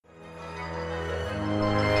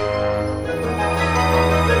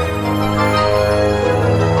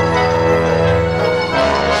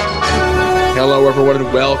everyone,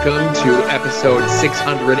 and welcome to episode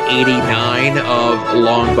 689 of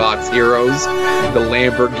Longbox Heroes, the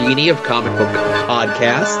Lamborghini of comic book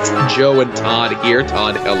podcasts. Joe and Todd here.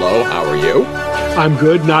 Todd, hello. How are you? I'm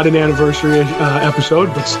good. Not an anniversary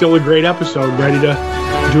episode, but still a great episode. Ready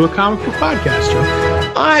to do a comic book podcast,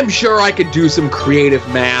 Joe. I'm sure I could do some creative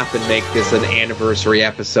math and make this an anniversary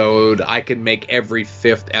episode. I can make every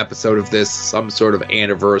fifth episode of this some sort of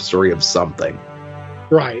anniversary of something.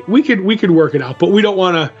 Right. We could work it out, but we don't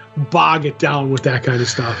want to bog it down with that kind of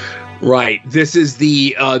stuff. Right. This is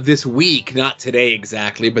the this week, not today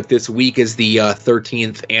exactly, but this week is the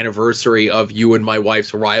 13th anniversary of you and my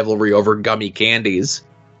wife's rivalry over gummy candies.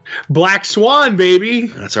 Black Swan, baby.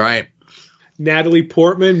 That's right. Natalie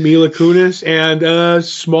Portman, Mila Kunis, and a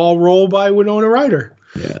small role by Winona Ryder.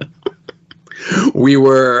 Yeah. We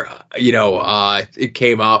were, it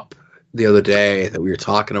came up the other day that we were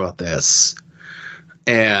talking about this.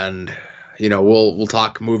 And, we'll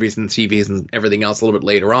talk movies and TVs and everything else a little bit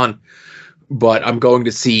later on. But I'm going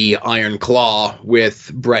to see Iron Claw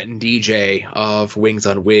with Brett and DJ of Wings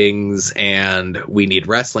on Wings and We Need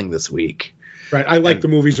Wrestling this week. Right. I like the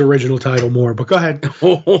movie's original title more, but go ahead.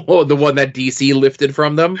 Oh, the one that DC lifted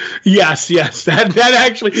from them? Yes.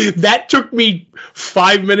 That took me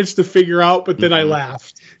 5 minutes to figure out, but then I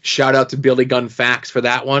laughed. Shout out to Billy Gunn Fax for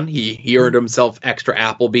that one. He earned himself extra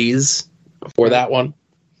Applebee's for that one.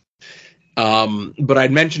 But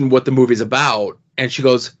I'd mentioned what the movie's about, and she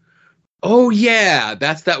goes, "Oh yeah,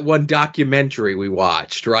 that's that one documentary we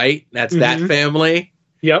watched, right? That's that family."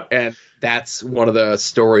 Yep. And that's one of the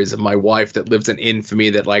stories of my wife that lives in infamy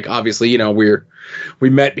that, like, obviously, we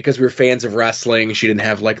met because we were fans of wrestling. She didn't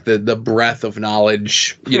have like the breadth of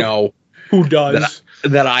knowledge, Who does?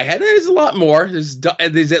 That I had. There's a lot more. There's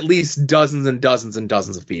at least dozens and dozens and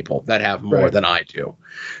dozens of people that have more than I do.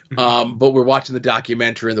 But we're watching the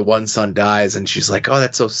documentary and the one son dies, and she's like, "Oh,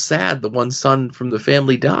 that's so sad. The one son from the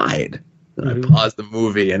family died." And I pause the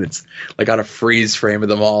movie, and it's like on a freeze frame of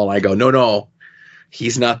them all. And I go, "No,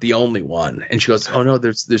 he's not the only one." And she goes, "Oh no,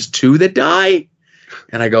 there's two that die."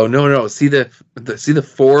 And I go, "No. See the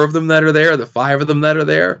four of them that are there, the five of them that are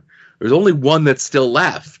there. There's only one that's still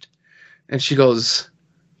left." And she goes,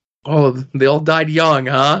 "Oh, they all died young,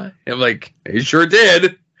 huh?" And I'm like, "They sure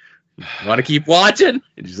did. Want to keep watching?"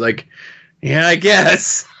 And she's like, "Yeah, I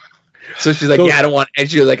guess." So she's like, "Yeah, I don't want." And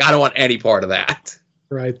she was like, "I don't want any part of that."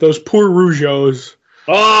 Right, those poor Rougeaus.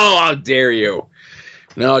 Oh, how dare you!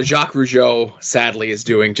 No, Jacques Rougeau sadly is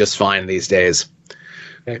doing just fine these days.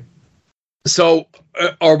 Okay. So,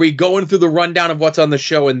 are we going through the rundown of what's on the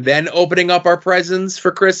show and then opening up our presents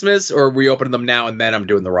for Christmas, or are we opening them now and then I'm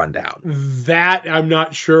doing the rundown? That I'm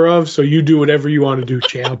not sure of, so you do whatever you want to do,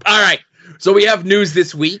 champ. All right. So we have news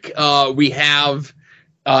this week. We have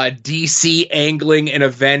DC angling an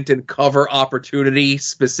event and cover opportunity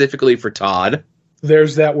specifically for Todd.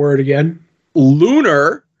 There's that word again.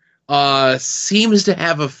 Lunar seems to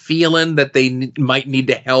have a feeling that they might need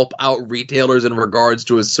to help out retailers in regards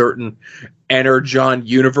to a certain Energon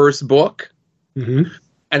Universe book. And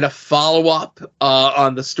a follow-up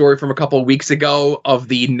on the story from a couple of weeks ago of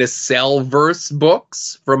the Nacelle verse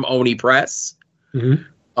books from Oni Press.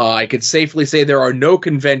 I could safely say there are no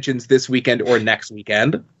conventions this weekend or next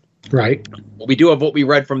weekend. Right. We do have what we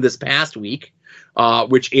read from this past week,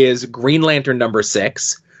 which is Green Lantern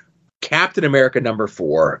 #6, Captain America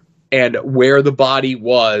 #4, and Where the Body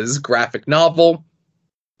Was graphic novel.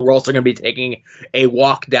 We're also going to be taking a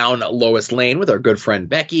walk down Lois Lane with our good friend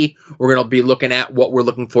Becky. We're going to be looking at what we're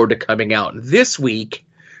looking forward to coming out this week.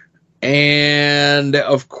 And,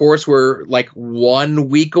 of course, we're like 1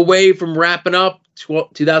 week away from wrapping up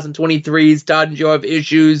 2023's Todd and Joe Have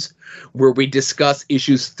Issues, where we discuss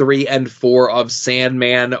issues 3 and 4 of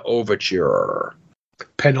Sandman Overture.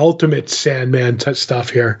 Penultimate Sandman stuff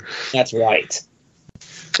here. That's right.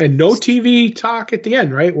 And no TV talk at the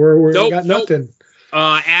end, right? We got nothing.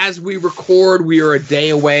 As we record, we are a day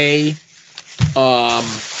away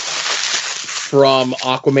from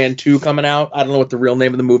Aquaman 2 coming out. I don't know what the real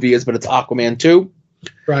name of the movie is, but it's Aquaman 2.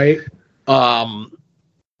 Right.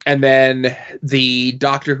 And then the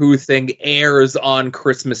Doctor Who thing airs on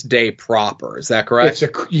Christmas Day proper. Is that correct?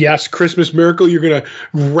 Yes, Christmas Miracle. You're going to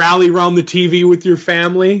rally around the TV with your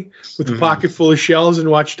family with a pocket full of shells and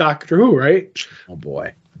watch Doctor Who, right? Oh,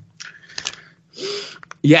 boy.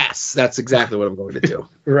 Yes, that's exactly what I'm going to do.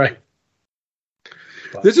 Right.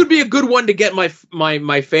 This would be a good one to get my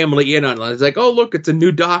family in on. It's like, oh, look, it's a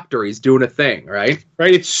new Doctor. He's doing a thing, right?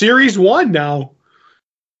 Right. It's Series 1 now.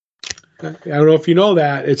 I don't know if you know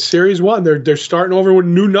that. It's Series 1. They're starting over with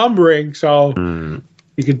new numbering, so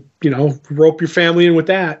you could, rope your family in with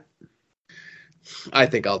that. I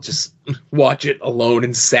think I'll just watch it alone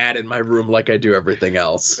and sad in my room like I do everything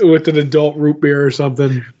else. With an adult root beer or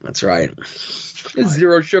something. That's right.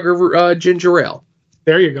 Zero sugar ginger ale.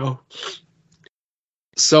 There you go.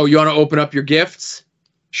 So you want to open up your gifts?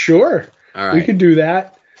 Sure. All right. We can do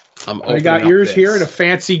that. I got yours here in a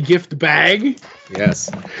fancy gift bag.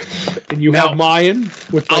 Yes. And you have mine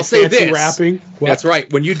with my fancy wrapping. What? That's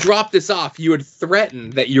right. When you drop this off, you had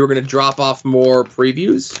threatened that you were going to drop off more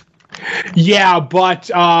previews. Yeah, but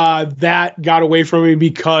that got away from me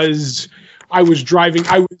because I was driving.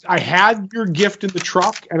 I had your gift in the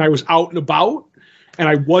truck, and I was out and about, and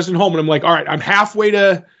I wasn't home. And I'm like, all right, I'm halfway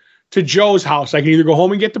to Joe's house. I can either go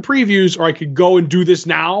home and get the previews, or I could go and do this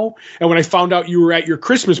now. And when I found out you were at your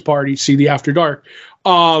Christmas party, see the After Dark,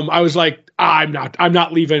 I was like, I'm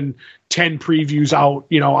not leaving 10 previews out,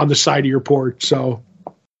 on the side of your porch. So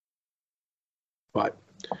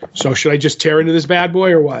should I just tear into this bad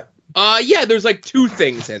boy or what? Yeah, there's like 2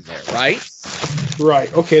 things in there, right?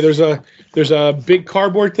 Right. Okay. There's a big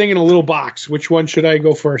cardboard thing and a little box. Which one should I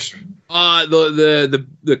go first?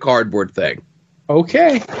 The cardboard thing.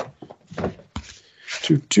 Okay.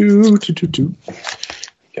 Two.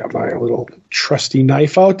 Got my little trusty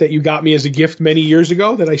knife out that you got me as a gift many years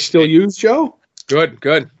ago that I still use, Joe.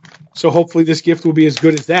 Good. So hopefully this gift will be as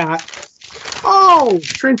good as that. Oh,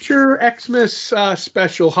 Trencher Xmas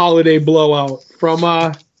special holiday blowout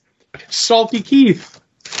from Salty Keith.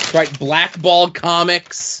 Right, Blackball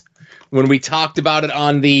Comics. When we talked about it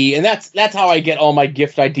and that's how I get all my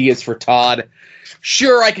gift ideas for Todd.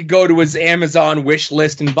 Sure, I could go to his Amazon wish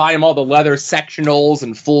list and buy him all the leather sectionals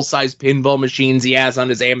and full-size pinball machines he has on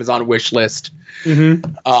his Amazon wish list.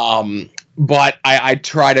 Mm-hmm. But I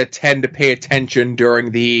try to tend to pay attention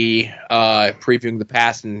during the previewing the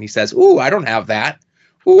past, and he says, "Ooh, I don't have that.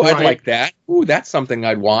 Ooh, I'd like that. Ooh, that's something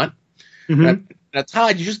I'd want." Mm-hmm. Now,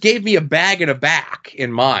 Todd, you just gave me a bag and a back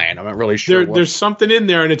in mine. I'm not really sure. There's something in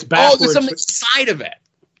there, and it's backwards. Oh, there's something inside of it.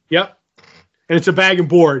 Yep. And it's a bag and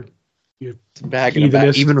board. It's a bag and a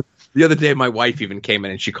back. Even the other day, my wife even came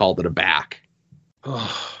in and she called it a back.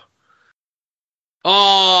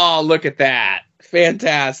 Oh, look at that.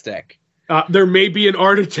 Fantastic. There may be an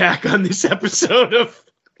art attack on this episode of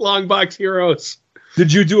Longbox Heroes.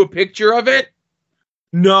 Did you do a picture of it?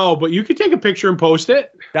 No, but you can take a picture and post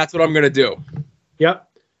it. That's what I'm going to do. Yep.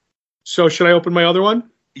 So should I open my other one?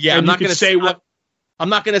 Yeah, I'm not going to say what. I'm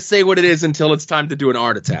not going to say what it is until it's time to do an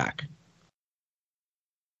art attack.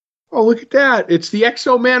 Oh, look at that. It's the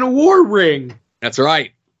Exo Man of War ring. That's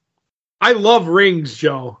right. I love rings,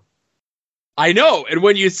 Joe. I know. And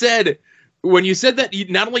when you said that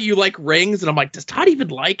not only you like rings, and I'm like, does Todd even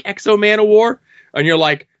like Exo Man of War? And you're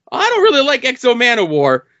like, I don't really like Exo Man of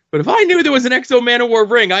War, but if I knew there was an Exo Man of War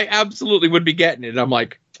ring, I absolutely would be getting it. And I'm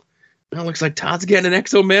like, well, it looks like Todd's getting an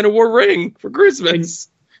Exo Man of War ring for Christmas.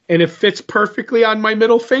 And it fits perfectly on my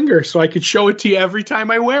middle finger, so I could show it to you every time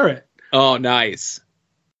I wear it. Oh, nice.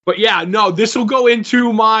 But yeah, no, this will go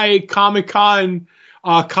into my Comic-Con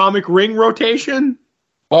comic ring rotation.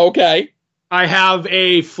 Okay. I have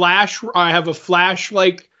a flash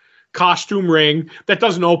like costume ring that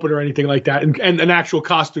doesn't open or anything like that, and an actual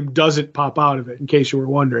costume doesn't pop out of it, in case you were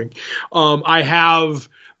wondering. I have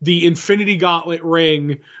the Infinity Gauntlet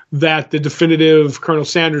ring that the definitive Colonel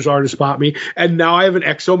Sanders artist bought me, and now I have an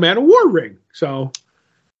Exo Man of War ring. So,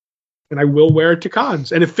 and I will wear it to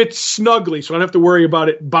cons, and it fits snugly, so I don't have to worry about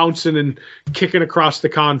it bouncing and kicking across the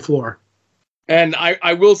con floor. And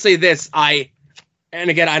I will say this, and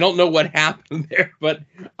again, I don't know what happened there, but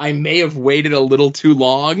I may have waited a little too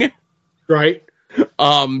long. Right.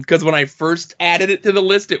 Because when I first added it to the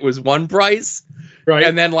list, it was one price. Right.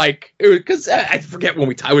 And then because I forget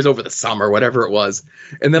when I was over the summer, whatever it was.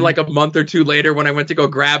 And then like a month or two later, when I went to go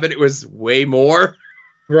grab it, it was way more.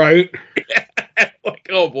 Right. Like,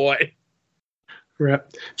 oh boy. Right.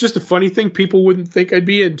 Just a funny thing people wouldn't think I'd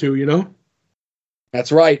be into,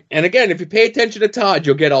 That's right. And again, if you pay attention to Todd,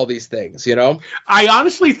 you'll get all these things, I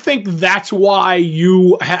honestly think that's why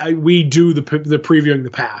we do the previewing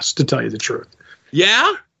the past, to tell you the truth.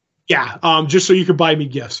 Yeah? Yeah, just so you could buy me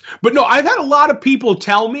gifts. But no, I've had a lot of people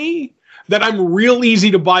tell me that I'm real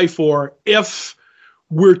easy to buy for if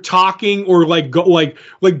we're talking or like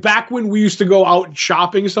back when we used to go out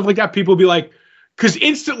shopping and stuff like that, people would be like, because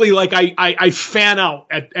instantly like I fan out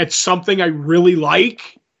at something I really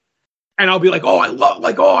like. And I'll be like, oh, I love,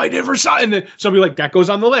 I never saw it. And then somebody like, that goes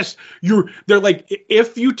on the list. They're like,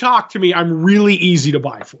 if you talk to me, I'm really easy to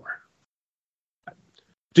buy for.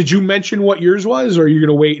 Did you mention what yours was, or are you going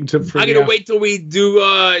to wait until? I'm going to wait till we do.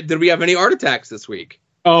 Did we have any art attacks this week?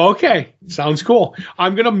 Oh, okay. Sounds cool.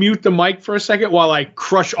 I'm going to mute the mic for a second while I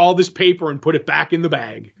crush all this paper and put it back in the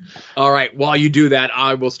bag. All right. While you do that,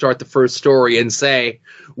 I will start the first story and say,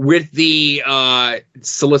 with the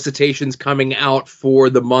solicitations coming out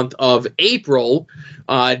for the month of April,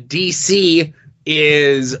 DC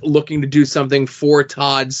is looking to do something for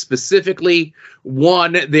Todd specifically.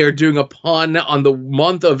 One, they're doing a pun on the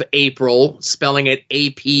month of April, spelling it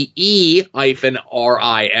APE-RIL,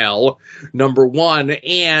 number one,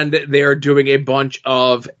 and they're doing a bunch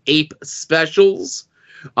of ape specials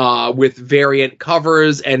with variant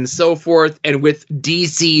covers and so forth, and with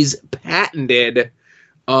DC's patented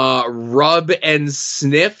rub and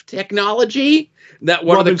sniff technology, that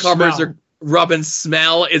one of the covers are rub and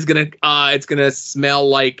smell is gonna smell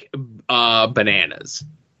like bananas.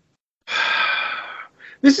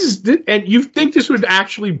 And you think this would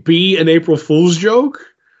actually be an April Fool's joke,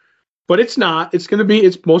 but it's not.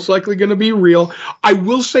 It's most likely gonna be real. I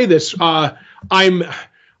will say this: I'm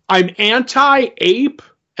anti-ape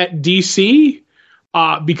at DC.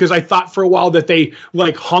 Because I thought for a while that they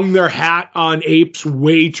like hung their hat on apes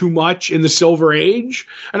way too much in the Silver Age.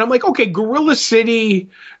 And I'm like, okay, Gorilla City,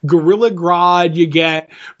 Gorilla Grodd you get,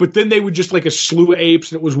 but then they would just like a slew of apes,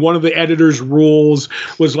 and it was one of the editor's rules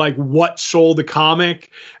was like what sold the comic.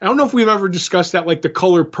 I don't know if we've ever discussed that, like the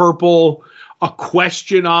color purple, a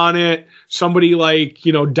question on it, somebody like,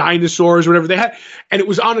 dinosaurs, whatever they had. And it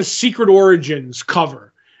was on a Secret Origins cover.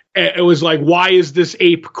 It was like, why is this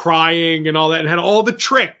ape crying and all that, and had all the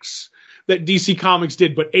tricks that DC Comics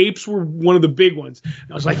did, but apes were one of the big ones.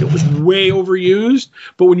 And I was like, it was way overused,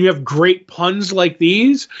 but when you have great puns like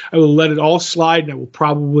these, I will let it all slide, and I will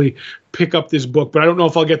probably pick up this book, but I don't know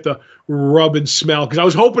if I'll get the rub and smell, because I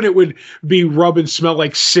was hoping it would be rub and smell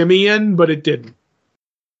like Simeon, but it didn't.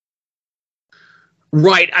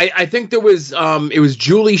 Right. I think there was, it was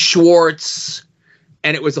Julie Schwartz,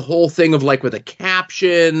 and it was a whole thing of like with a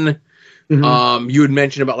caption. Mm-hmm. You had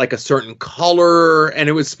mentioned about like a certain color, and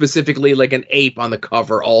it was specifically like an ape on the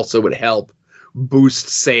cover also would help boost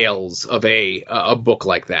sales of a book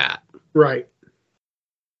like that. Right.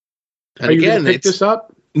 And are you going to pick this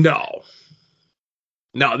up? No,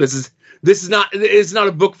 this is not, it's not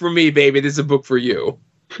a book for me, baby. This is a book for you.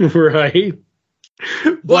 Right.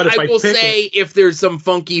 But I will say, if there's some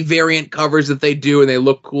funky variant covers that they do and they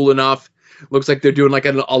look cool enough, looks like they're doing like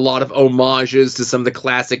a lot of homages to some of the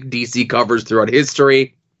classic DC covers throughout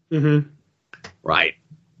history. Mm-hmm. Right.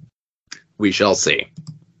 We shall see.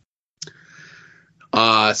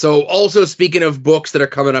 So also speaking of books that are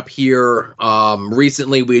coming up here,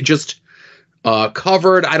 recently we just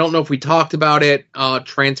covered, I don't know if we talked about it,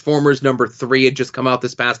 Transformers number 3 had just come out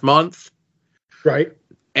this past month. Right.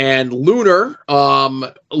 And Lunar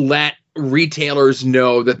let retailers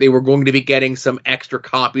know that they were going to be getting some extra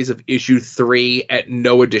copies of issue 3 at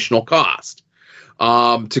no additional cost.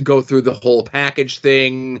 To go through the whole package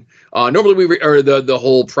thing. Normally the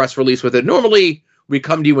whole press release with it. Normally we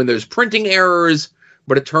come to you when there's printing errors,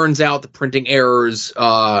 but it turns out the printing errors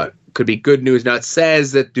could be good news. Now it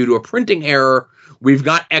says that due to a printing error, we've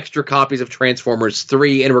got extra copies of Transformers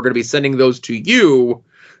 3, and we're going to be sending those to you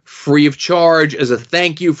free of charge as a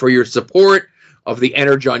thank you for your support of the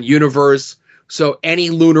Energon universe. So any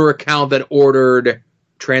Lunar account that ordered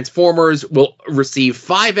Transformers will receive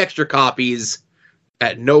 5 extra copies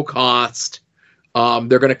at no cost.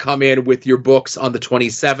 They're going to come in with your books on the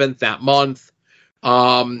 27th that month,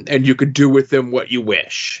 and you could do with them what you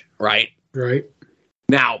wish, right? Right.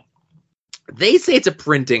 Now, they say it's a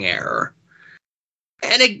printing error.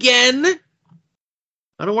 And again,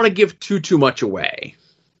 I don't want to give too much away.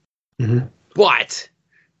 Mm-hmm. But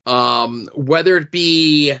whether it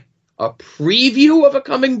be a preview of a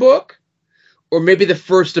coming book, or maybe the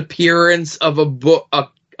first appearance of a book,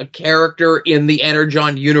 a character in the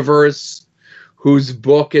Energon universe whose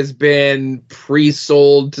book has been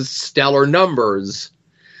pre-sold to stellar numbers,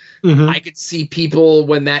 mm-hmm. I could see people,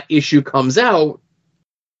 when that issue comes out,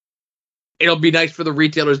 it'll be nice for the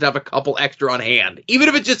retailers to have a couple extra on hand, even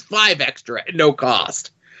if it's just 5 extra at no cost.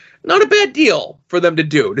 Not a bad deal for them to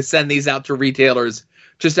do, to send these out to retailers,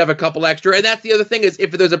 just have a couple extra. And that's the other thing, is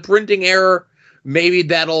if there's a printing error, maybe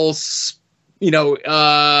that'll,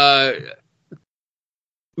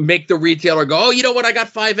 make the retailer go, oh, you know what, I got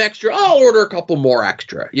 5 extra, I'll order a couple more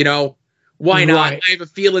extra. Why not? Right. I have a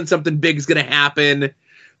feeling something big's going to happen.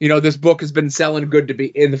 This book has been selling good to be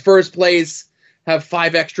in the first place. Have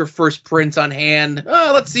 5 extra first prints on hand.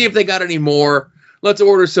 Let's see if they got any more. Let's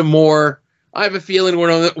order some more. I have a feeling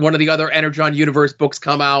when one of the other Energon universe books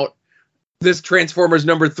come out, this Transformers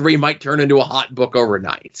number 3 might turn into a hot book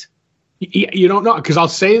overnight. You don't know, because I'll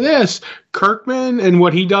say this: Kirkman and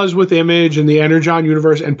what he does with Image and the Energon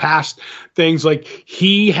universe and past things, like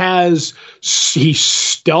he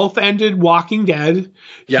stealth ended Walking Dead.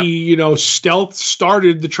 Yep. He stealth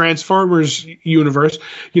started the Transformers universe.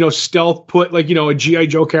 Stealth put a GI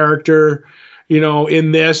Joe character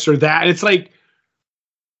in this or that. And it's like,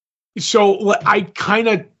 so I kind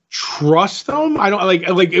of trust them. I don't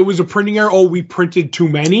like it was a printing error. Oh, we printed too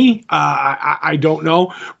many. I don't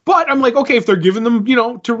know, but I'm like, okay, if they're giving them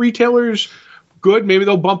to retailers, good, maybe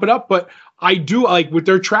they'll bump it up. But I do like with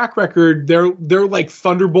their track record, they're like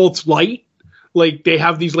Thunderbolts light. Like they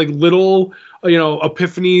have these like little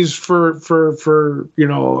epiphanies for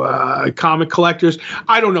comic collectors.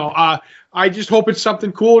 I don't know. I just hope it's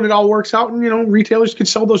something cool and it all works out, and retailers can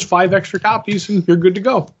sell those 5 extra copies and you're good to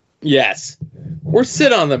go. Yes. Or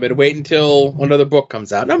sit on them and wait until another book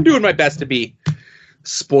comes out. And I'm doing my best to be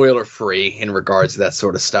spoiler free in regards to that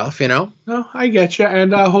sort of stuff, No, I get you.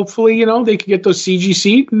 And hopefully, they can get those CG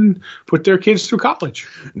seat and put their kids through college.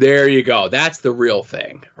 There you go. That's the real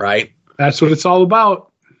thing, right? That's what it's all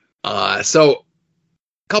about. So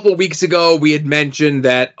a couple weeks ago, we had mentioned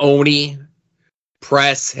that Oni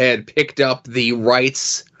Press had picked up the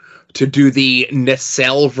rights to do the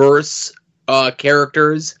Nacelle verse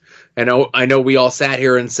characters. I know we all sat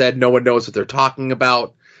here and said no one knows what they're talking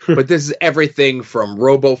about, but this is everything from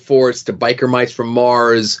Roboforce to Biker Mice from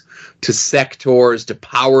Mars to Sectors to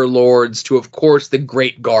Power Lords to, of course, the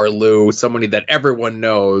Great Garloo, somebody that everyone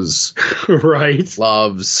knows, right,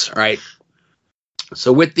 loves, right?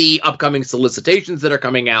 So with the upcoming solicitations that are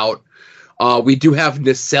coming out, we do have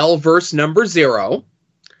Nacelleverse number 0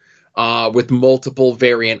 with multiple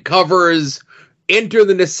variant covers. Enter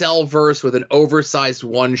the Nacelleverse with an oversized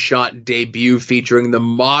one-shot debut featuring the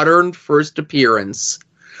modern first appearance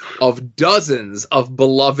of dozens of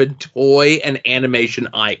beloved toy and animation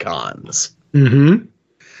icons. Mm-hmm.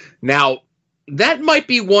 Now, that might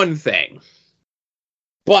be one thing,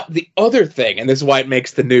 but the other thing, and this is why it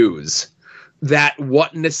makes the news, that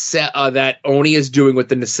what that Oni is doing with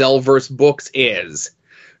the Nacelleverse books is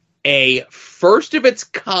a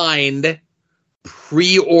first-of-its-kind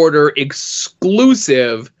pre-order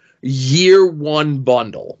exclusive year 1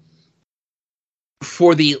 bundle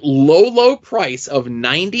for the low price of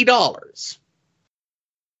 $90.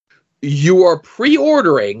 You are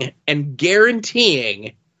pre-ordering and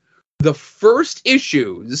guaranteeing the first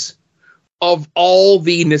issues of all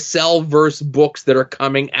the Nacelleverse books that are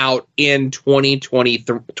coming out in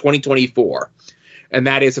 2024. And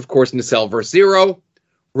that is, of course, Nacelleverse 0,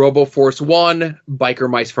 Roboforce 1, Biker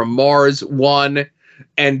Mice from Mars 1,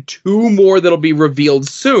 and 2 more that'll be revealed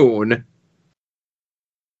soon.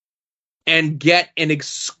 And get an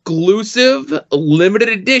exclusive limited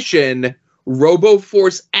edition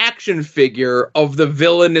Roboforce action figure of the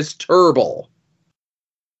villainous Turbo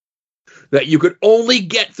that you could only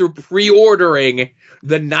get through pre-ordering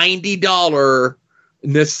the $90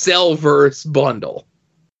 Nacelleverse bundle.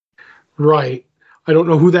 Right. I don't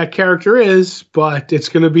know who that character is, but it's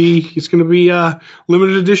going to be a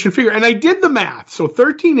limited edition figure. And I did the math. So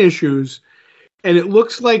 13 issues, and it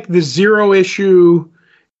looks like the 0 issue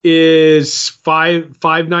is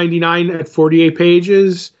 $5.99 at 48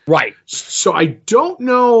 pages. Right. So I don't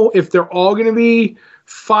know if they're all going to be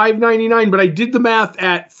 $5.99, but I did the math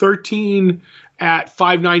at 13 at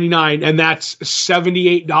 $5.99, and that's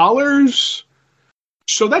 $78.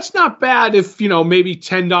 So that's not bad if, maybe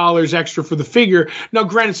 $10 extra for the figure. Now,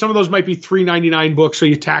 granted, some of those might be $3.99 books, so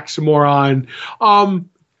you tax some more on.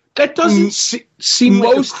 That doesn't seem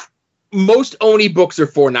most Oni books are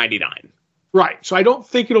 $4.99. Right. So I don't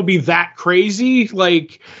think it'll be that crazy.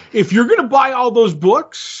 Like, if you're going to buy all those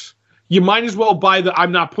books, you might as well buy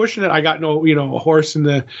I'm not pushing it. I got no, a horse in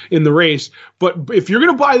the race. But if you're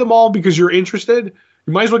going to buy them all because you're interested,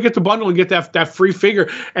 you might as well get the bundle and get that free figure.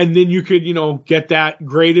 And then you could, get that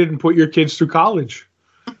graded and put your kids through college.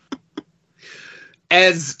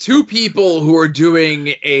 As 2 people who are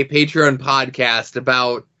doing a Patreon podcast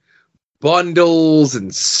about bundles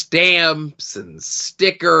and stamps and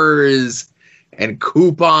stickers and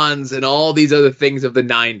coupons and all these other things of the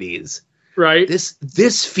 90s. Right.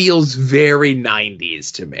 This feels very 90s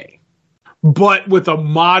to me. But with a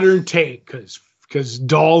modern take, because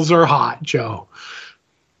dolls are hot, Joe.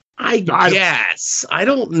 I guess. I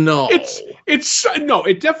don't know.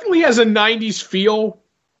 It definitely has a 90s feel,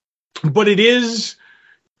 but it is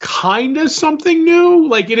kind of something new.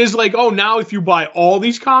 Like, it is like, oh, now if you buy all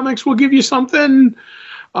these comics, we'll give you something.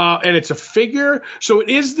 And it's a figure. So it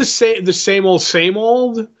is the same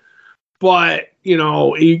old, but,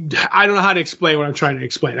 I don't know how to explain what I'm trying to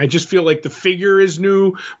explain. I just feel like the figure is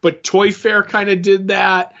new, but Toy Fair kind of did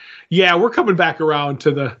that. Yeah, we're coming back around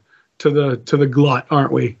to the glut,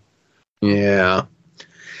 aren't we? Yeah.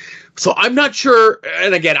 So I'm not sure,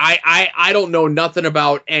 and again, I don't know nothing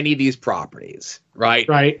about any of these properties, right?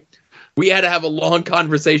 Right. We had to have a long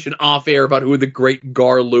conversation off air about who the great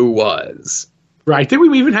Garlu was. Right. I think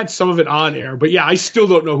we even had some of it on air, but yeah, I still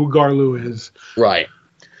don't know who Garlu is. Right.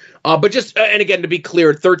 But just, and again, to be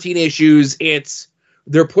clear, 13 issues,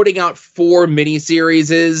 they're putting out 4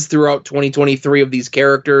 miniseries throughout 2023 of these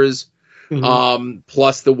characters,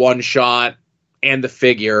 plus the one shot and the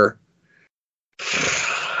figure.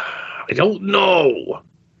 I don't know.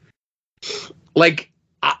 Like,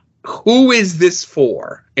 who is this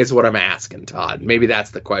for, is what I'm asking, Todd. Maybe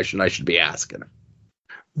that's the question I should be asking.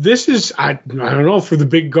 This is, I don't know, for the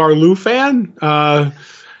big Garlu fan.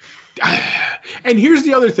 And here's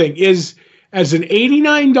the other thing, is as an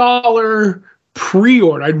 $89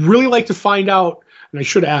 pre-order, I'd really like to find out, and I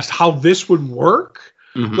should have asked how this would work.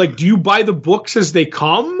 Like, do you buy the books as they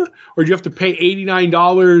come, or do you have to pay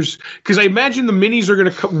 $89? Because I imagine the minis are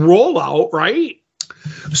going to roll out, right?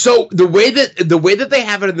 So the way that they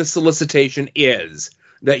have it in the solicitation is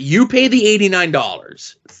that you pay the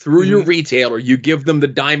 $89 through your retailer. You give them the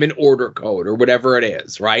diamond order code or whatever it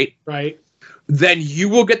is, right? Right. Then you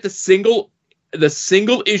will get the single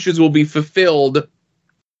issues will be fulfilled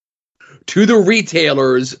to the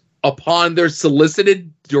retailers upon their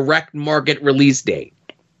solicited direct market release date.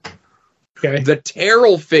 Okay. The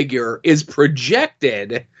Terrell figure is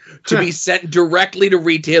projected to be sent directly to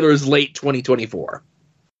retailers late 2024.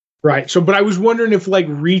 Right. So, but I was wondering if like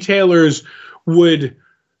retailers would,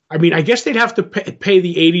 I mean, I guess they'd have to pay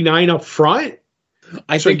the $89 up front.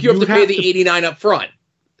 I think you have to pay the $89 up front.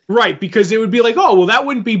 Right. Because it would be like, oh, well, that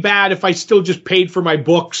wouldn't be bad if I still just paid for my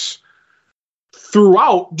books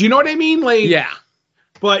throughout. Do you know what I mean? Like, yeah.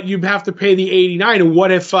 But you'd have to pay the $89. And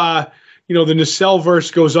what if, the Nacelle verse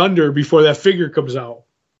goes under before that figure comes out?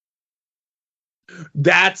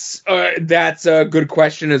 That's a good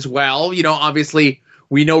question as well. Obviously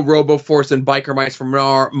we know RoboForce and Biker Mice from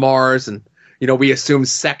Mars, and we assume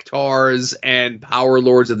Sectars and Power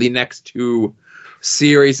Lords are the next 2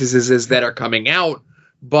 series that are coming out,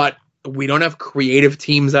 but we don't have creative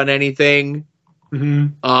teams on anything.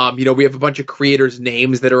 We have a bunch of creators'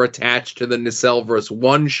 names that are attached to the Nacelleverse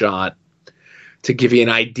one shot to give you an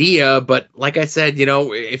idea. But like I said,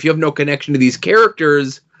 if you have no connection to these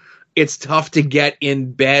characters, it's tough to get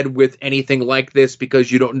in bed with anything like this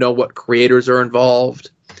because you don't know what creators are involved.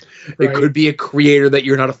 Right. It could be a creator that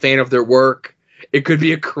you're not a fan of their work. It could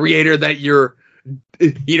be a creator that you're,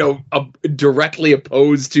 directly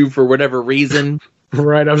opposed to for whatever reason.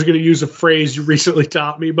 Right. I was going to use a phrase you recently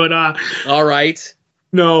taught me, but all right.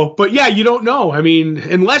 No, but yeah, you don't know. I mean,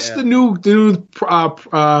 unless the new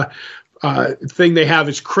thing they have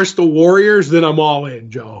is Crystal Warriors, then I'm all in,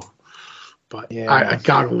 Joe. But I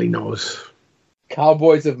God only knows.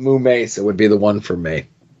 Cowboys of Moo Mesa would be the one for me.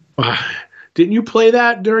 Didn't you play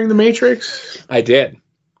that during the Matrix? I did.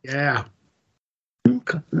 Yeah.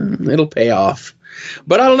 It'll pay off.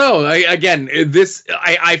 But I don't know.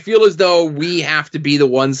 I feel as though we have to be the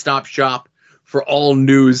one-stop shop for all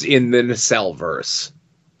news in the Nacelleverse.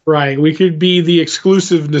 Right. We could be the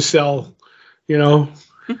exclusive Nacelle,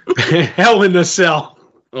 Hell in Nacelle.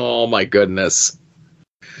 Oh, my goodness.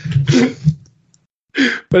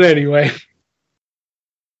 But anyway.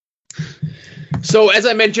 So, as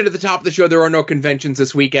I mentioned at the top of the show, there are no conventions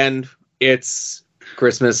this weekend. It's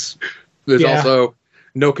Christmas. There's also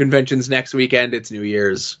no conventions next weekend. It's New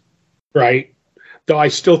Year's. Right. Though I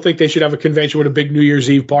still think they should have a convention with a big New Year's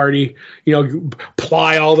Eve party.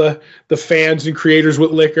 Ply all the fans and creators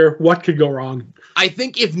with liquor. What could go wrong? I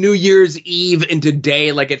think if New Year's Eve into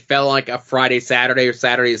day, like it fell like a Friday, Saturday, or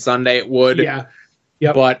Saturday, Sunday, it would. Yeah.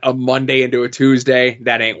 Yep. But a Monday into a Tuesday,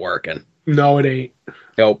 that ain't working. No, it ain't.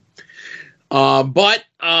 Nope. But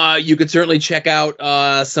you could certainly check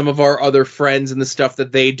out some of our other friends and the stuff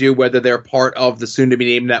that they do, whether they're part of the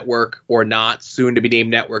soon-to-be-named network or not.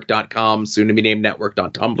 Soon-to-be-named-network.com,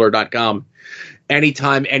 soon-to-be-named-network.tumblr.com.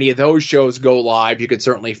 Anytime any of those shows go live, you could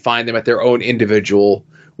certainly find them at their own individual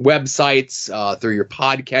websites through your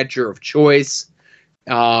podcatcher of choice.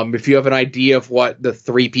 If you have an idea of what the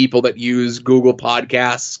 3 people that use Google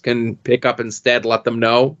Podcasts can pick up instead, let them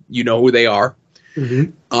know. You know who they are.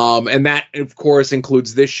 And that, of course,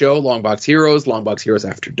 includes this show, Longbox Heroes, Longbox Heroes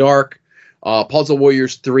After Dark, Puzzle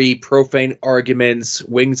Warriors 3, Profane Arguments,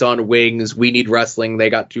 Wings on Wings, We Need Wrestling. They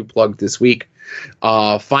got 2 plugged this week.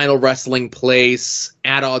 Final Wrestling Place,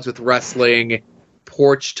 At Odds with Wrestling,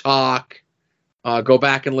 Porch Talk. Go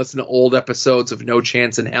back and listen to old episodes of No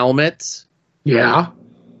Chance in Helmet. Yeah.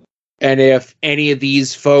 And if any of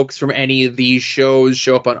these folks from any of these shows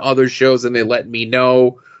show up on other shows and they let me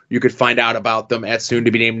know, you could find out about them at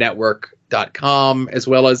soon-to-be-named-network.com, as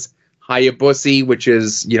well as Hayabusa, which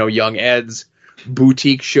is, Young Ed's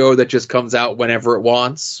boutique show that just comes out whenever it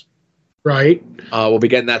wants. Right. We'll be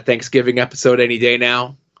getting that Thanksgiving episode any day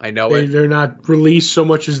now. I know they're not released so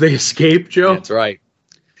much as they escape, Joe. That's right.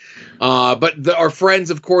 But our friends,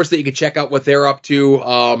 of course, that you can check out what they're up to.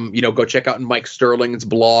 Go check out Mike Sterling's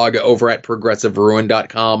blog over at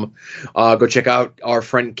progressiveruin.com. Go check out our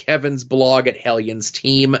friend Kevin's blog at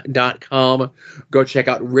helionsteam.com. Go check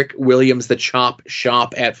out Rick Williams, the Chop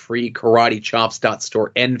Shop at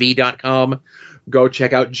freekaratechops.storenvy.com. Go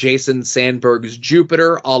check out Jason Sandberg's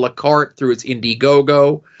Jupiter a la carte through its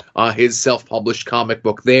Indiegogo, his self-published comic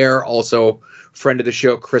book there. Also, friend of the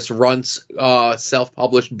show, Chris Runt's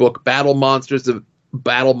self-published book, Battle Monsters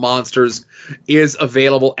is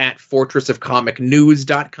available at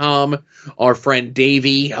fortressofcomicnews.com. Our friend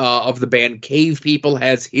Davey of the band Cave People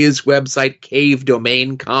has his website, Cave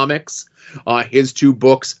Domain Comics. His 2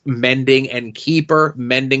 books, Mending and Keeper.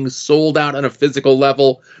 Mending sold out on a physical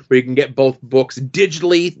level, where you can get both books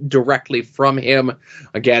digitally directly from him.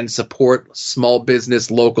 Again, support small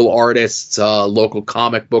business, local artists, local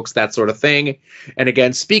comic books, that sort of thing. And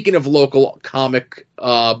again, speaking of local comic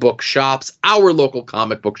book shops, our local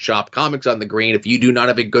comic book shop, Comics on the Green. If you do not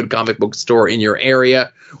have a good comic book store in your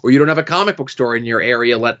area, or you don't have a comic book store in your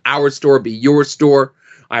area, let our store be your store.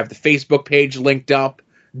 I have the Facebook page linked up.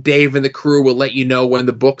 Dave and the crew will let you know when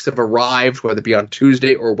the books have arrived, whether it be on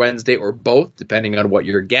Tuesday or Wednesday or both, depending on what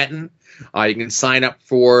you're getting. You can sign up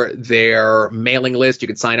for their mailing list. You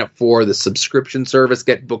can sign up for the subscription service,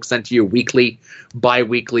 get books sent to you weekly,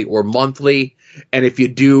 bi-weekly, or monthly. And if you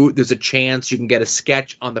do, there's a chance you can get a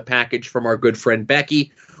sketch on the package from our good friend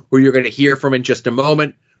Becky, who you're going to hear from in just a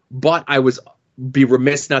moment. But I was be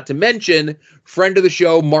remiss not to mention, friend of the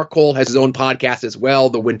show, Mark Cole, has his own podcast as well,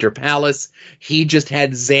 The Winter Palace. He just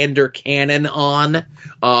had Xander Cannon on,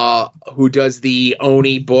 who does the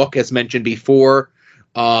Oni book, as mentioned before.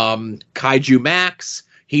 Kaiju Max,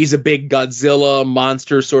 he's a big Godzilla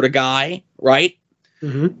monster sort of guy, right?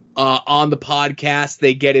 Mm-hmm. On the podcast,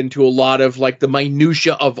 they get into a lot of like the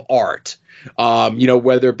minutia of art.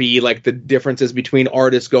 Whether it be like the differences between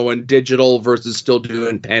artists going digital versus still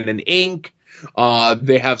doing pen and ink.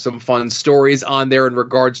 They have some fun stories on there in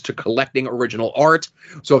regards to collecting original art.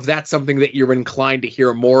 So if that's something that you're inclined to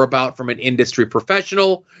hear more about from an industry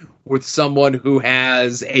professional, with someone who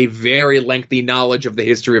has a very lengthy knowledge of the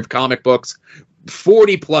history of comic books,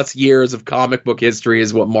 40 plus years of comic book history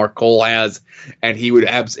is what Mark Cole has, and he would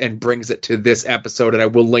and brings it to this episode. And I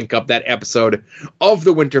will link up that episode of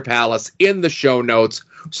The Winter Palace in the show notes,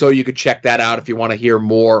 so you could check that out if you want to hear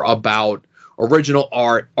more about original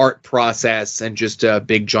art process, and just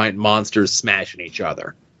big giant monsters smashing each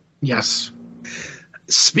other. Yes.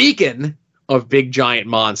 Speaking of big giant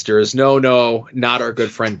monsters, no, not our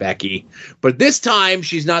good friend Becky, but this time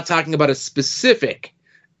she's not talking about a specific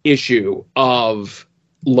issue of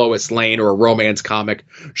Lois Lane or a romance comic.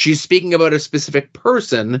 She's speaking about a specific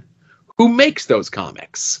person who makes those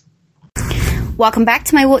comics. Welcome back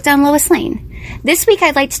to my walk down Lois Lane. This week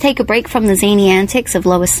I'd like to take a break from the zany antics of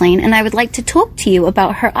Lois Lane, and I would like to talk to you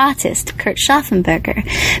about her artist, Kurt Schaffenberger,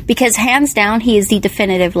 because hands down he is the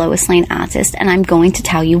definitive Lois Lane artist, and I'm going to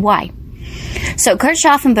tell you why. So Kurt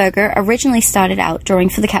Schaffenberger originally started out drawing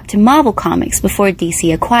for the Captain Marvel comics before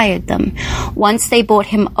DC acquired them. Once they bought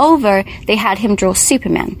him over, they had him draw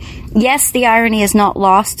Superman. Yes, the irony is not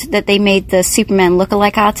lost that they made the Superman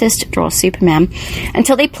lookalike artist draw Superman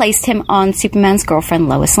until they placed him on Superman's girlfriend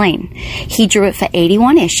Lois Lane. He drew it for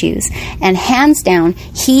 81 issues, and hands down,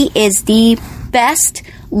 he is the best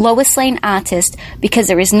Lois Lane artist, because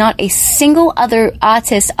there is not a single other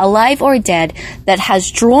artist, alive or dead, that has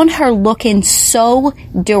drawn her looking so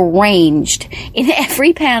deranged in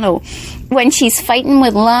every panel. When she's fighting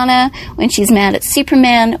with Lana, when she's mad at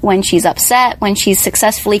Superman, when she's upset, when she's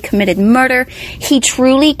successfully committed murder, he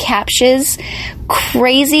truly captures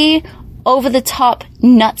crazy, over-the-top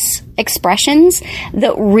nuts expressions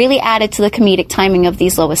that really added to the comedic timing of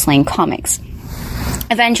these Lois Lane comics.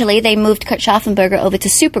 Eventually, they moved Kurt Schaffenberger over to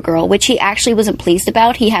Supergirl, which he actually wasn't pleased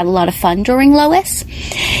about. He had a lot of fun drawing Lois.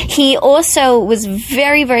 He also was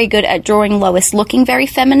very, very good at drawing Lois looking very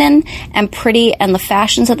feminine and pretty, and the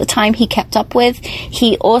fashions at the time he kept up with.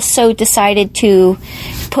 He also decided to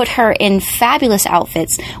put her in fabulous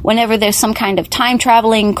outfits whenever there's some kind of time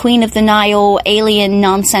traveling, Queen of the Nile, alien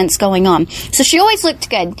nonsense going on. So she always looked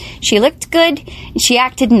good. She looked good, and she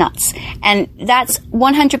acted nuts. And that's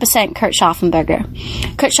 100% Kurt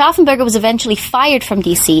Schaffenberger. Kurt Schaffenberger was eventually fired from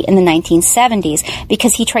DC in the 1970s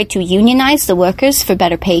because he tried to unionize the workers for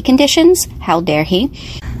better pay conditions. How dare he?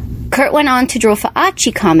 Kurt went on to draw for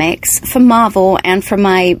Archie Comics, for Marvel, and for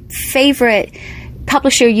my favorite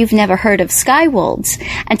publisher you've never heard of, Skywolds,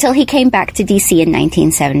 until he came back to DC in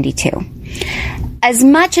 1972. As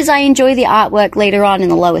much as I enjoy the artwork later on in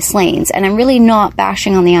the Lois Lanes, and I'm really not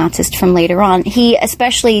bashing on the artist from later on, he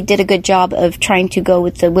especially did a good job of trying to go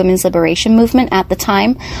with the women's liberation movement at the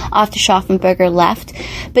time, after Schaffenberger left.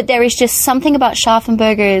 But there is just something about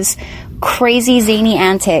Schaffenberger's crazy, zany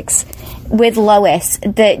antics with Lois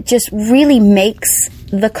that just really makes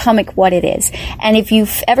the comic what it is. And if you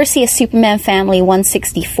ever see a Superman Family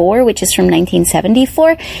 164, which is from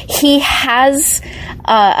 1974, he has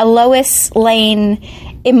a Lois Lane,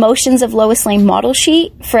 Emotions of Lois Lane model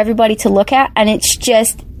sheet for everybody to look at, and it's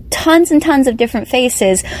just tons and tons of different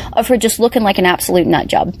faces of her just looking like an absolute nut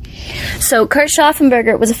job. So Kurt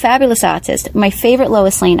Schaffenberger was a fabulous artist, my favorite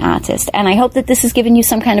Lois Lane artist, and I hope that this has given you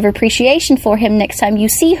some kind of appreciation for him next time you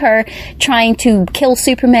see her trying to kill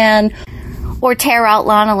Superman, or tear out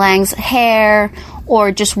Lana Lang's hair,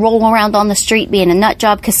 or just roll around on the street being a nut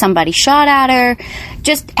job because somebody shot at her.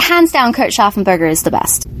 Just hands down, Kurt Schaffenberger is the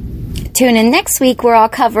best. Tune in next week where I'll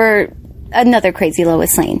cover another crazy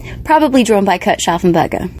Lois Lane, probably drawn by Kurt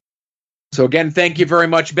Schaffenberger. So again, thank you very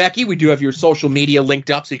much, Becky. We do have your social media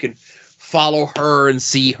linked up so you can follow her and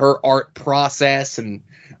see her art process and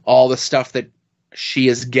all the stuff that she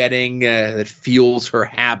is getting that fuels her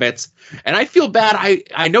habits. And I feel bad.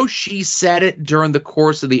 I know she said it during the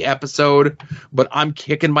course of the episode, but I'm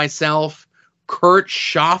kicking myself. Kurt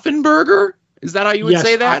Schaffenberger? Is that how you would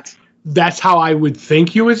say that? That's how I would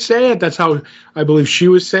think you would say it. That's how I believe she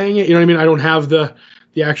was saying it. You know what I mean? I don't have the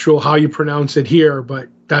actual how you pronounce it here, but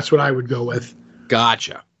that's what I would go with.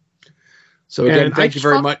 Gotcha. So again, thank you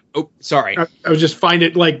very much. Oh, sorry. I was just find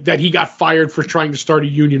it like that he got fired for trying to start a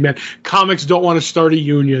union, man. Comics don't want to start a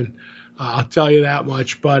union. I'll tell you that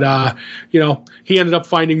much. But, he ended up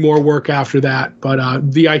finding more work after that. But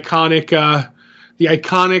the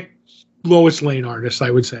iconic Lois Lane artist,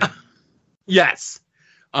 I would say. Yes.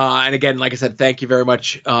 And again, like I said, thank you very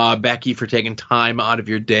much, Becky, for taking time out of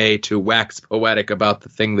your day to wax poetic about the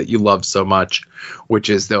thing that you love so much, which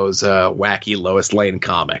is those wacky Lois Lane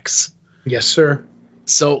comics. Yes, sir.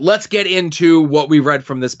 So let's get into what we read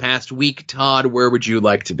from this past week. Todd, where would you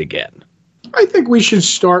like to begin? I think we should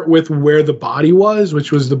start with Where the Body Was,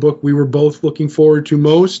 which was the book we were both looking forward to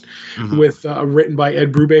most, with written by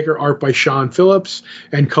Ed Brubaker, art by Sean Phillips,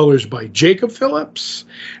 and colors by Jacob Phillips.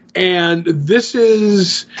 And this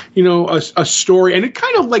is, a story, and it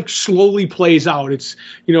kind of like slowly plays out. It's,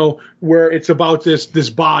 where it's about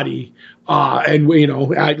this body, and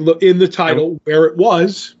in the title, Where It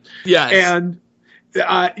Was. Yes. And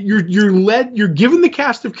you're given the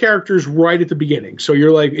cast of characters right at the beginning. So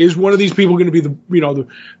you're like, is one of these people going to be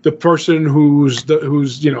the person who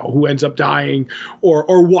ends up dying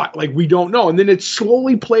or what? Like, we don't know. And then it's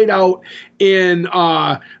slowly played out in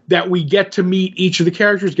that we get to meet each of the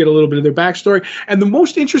characters, get a little bit of their backstory. And the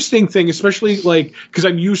most interesting thing, especially like, because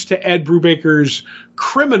I'm used to Ed Brubaker's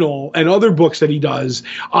Criminal and other books that he does,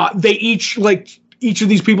 they each of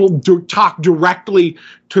these people talk directly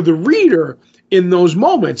to the reader in those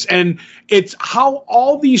moments. And it's how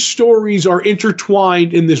all these stories are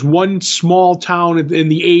intertwined in this one small town in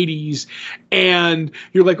the 80s. And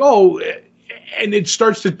you're like, oh, and it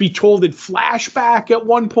starts to be told in flashback at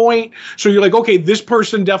one point. So you're like, okay, this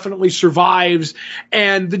person definitely survives.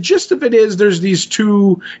 And the gist of it is there's these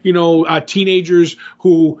two, teenagers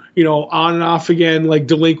who, on and off again, like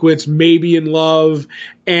delinquents, maybe in love,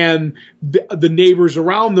 and the neighbors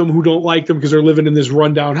around them who don't like them because they're living in this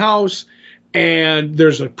rundown house. And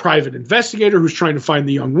there's a private investigator who's trying to find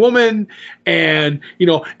the young woman. And,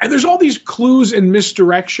 and there's all these clues and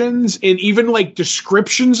misdirections and even like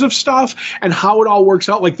descriptions of stuff and how it all works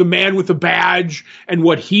out, like the man with the badge and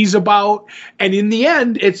what he's about. And in the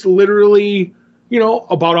end, it's literally,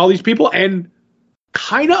 about all these people and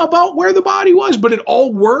kind of about where the body was, but it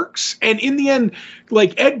all works. And in the end,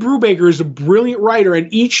 like Ed Brubaker is a brilliant writer.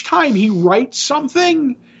 And each time he writes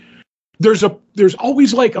something, there's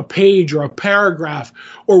always like a page or a paragraph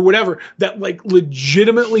or whatever that like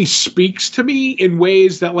legitimately speaks to me in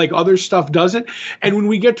ways that like other stuff doesn't. And when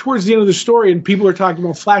we get towards the end of the story and people are talking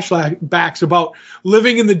about flashbacks about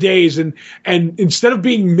living in the days and instead of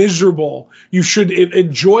being miserable, you should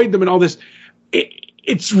enjoy them and all this.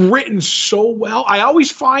 it's written so well. I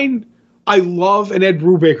always find I love an Ed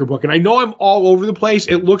Brubaker book, and I know I'm all over the place.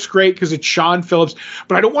 It looks great because it's Sean Phillips,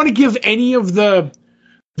 but I don't want to give any of the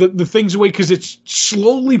things away because it's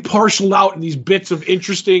slowly parceled out in these bits of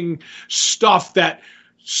interesting stuff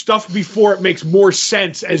before it makes more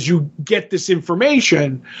sense as you get this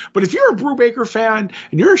information. But if you're a Brubaker fan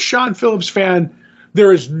and you're a Sean Phillips fan,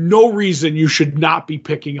 there is no reason you should not be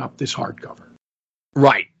picking up this hardcover.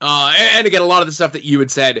 Right. And again, a lot of the stuff that you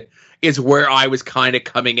had said is where I was kind of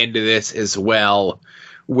coming into this as well,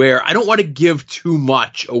 where I don't want to give too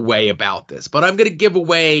much away about this, but I'm going to give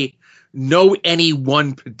away any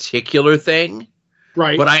one particular thing.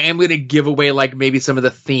 Right. But I am going to give away like maybe some of the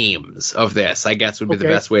themes of this, I guess would be the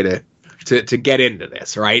best way to get into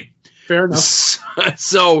this, right? Fair enough.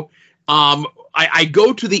 So I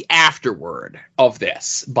go to the afterword of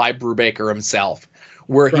this by Brubaker himself,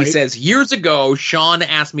 where he says, years ago, Sean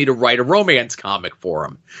asked me to write a romance comic for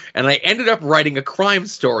him, and I ended up writing a crime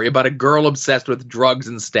story about a girl obsessed with drugs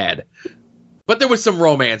instead. But there was some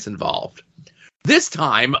romance involved. This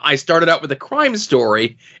time, I started out with a crime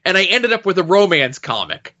story, and I ended up with a romance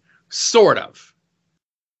comic. Sort of.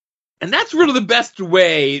 And that's really the best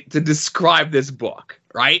way to describe this book,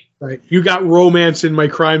 right? Right. You got romance in my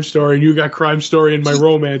crime story, and you got crime story in my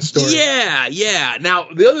romance story. Yeah. Now,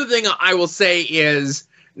 the other thing I will say is,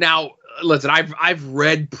 now, listen, I've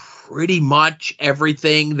read pretty much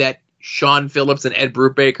everything that Sean Phillips and Ed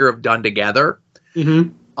Brubaker have done together.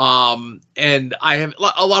 Mm-hmm. And I have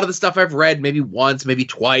a lot of the stuff I've read maybe once, maybe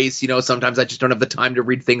twice. Sometimes I just don't have the time to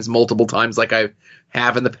read things multiple times like I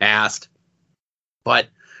have in the past. But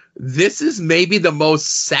this is maybe the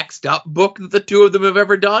most sexed up book that the two of them have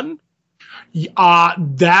ever done.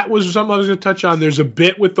 That was something I was going to touch on. There's a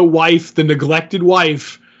bit with the wife, the neglected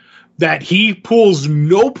wife, that he pulls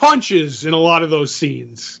no punches in a lot of those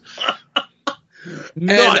scenes. And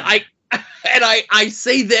I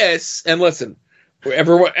say this, and listen,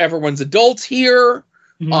 everyone's adults here.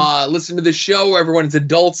 Mm-hmm. Listen to the show. Everyone's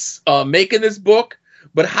adults making this book.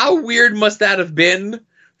 But how weird must that have been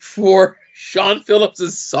for Sean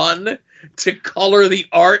Phillips' son to color the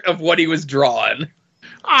art of what he was drawing?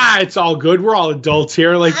 It's all good. We're all adults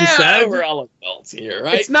here, like you said. We're all adults here,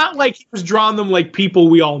 right? It's not like he was drawing them like people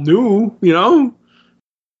we all knew,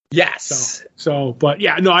 Yes. So, but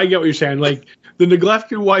yeah, no, I get what you're saying. Like, the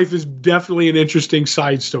neglected wife is definitely an interesting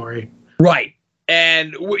side story. Right.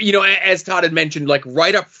 And, as Todd had mentioned, like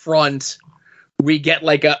right up front, we get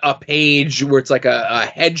like a page where it's like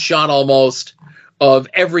a headshot almost of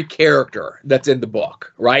every character that's in the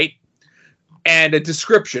book, right? And a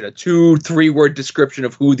description, a 2-3 word description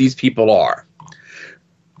of who these people are.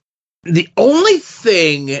 The only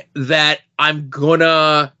thing that I'm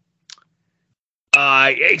gonna,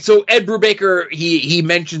 so Ed Brubaker, he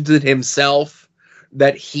mentions it himself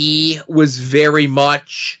that he was very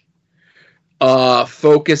much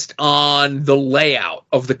focused on the layout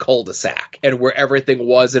of the cul-de-sac and where everything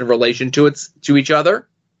was in relation to each other.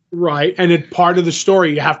 Right, and part of the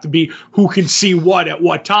story, you have to be who can see what at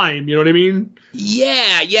what time, you know what I mean?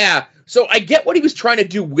 Yeah. So I get what he was trying to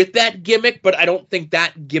do with that gimmick, but I don't think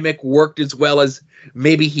that gimmick worked as well as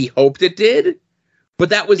maybe he hoped it did. But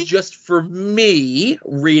that was just for me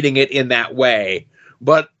reading it in that way.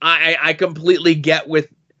 But I completely get with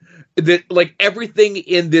that, like everything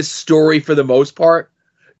in this story for the most part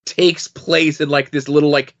takes place in like this little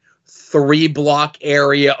like 3-block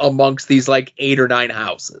area amongst these like 8 or 9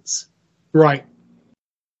 houses. Right.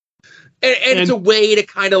 And it's a way to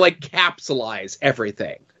kind of like capsulize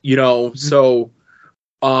everything, So,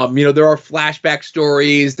 there are flashback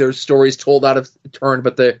stories. There's stories told out of turn,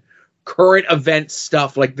 but the current event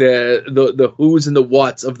stuff, like the who's and the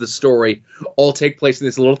what's of the story, all take place in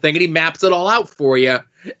this little thing, and he maps it all out for you.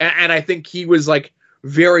 And I think he was like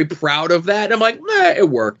very proud of that. I'm like, it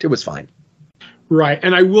worked. It was fine. Right.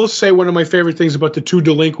 And I will say one of my favorite things about the two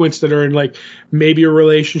delinquents that are in like maybe a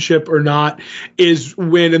relationship or not is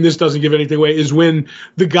when, and this doesn't give anything away, is when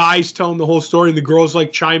the guy's telling the whole story and the girl's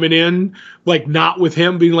like chiming in, like not with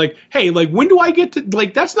him, being like, hey, like when do I get to,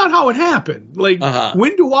 like, that's not how it happened. Like,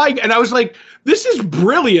 when do I, and I was like, this is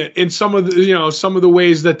brilliant in some of the, some of the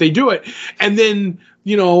ways that they do it. And then,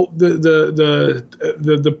 the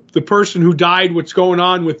person who died, what's going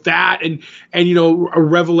on with that, and a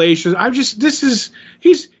revelation.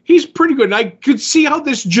 He's pretty good. And I could see how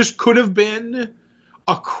this just could have been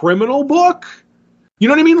a criminal book. You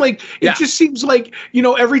know what I mean? Like, it just seems like,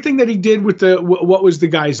 everything that he did with what was the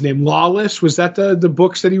guy's name? Lawless? Was that the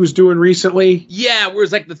books that he was doing recently? Yeah, it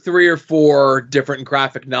was like the 3 or 4 different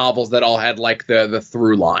graphic novels that all had like the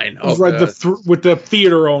through line. With the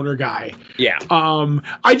theater owner guy. Yeah.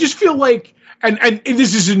 I just feel like, and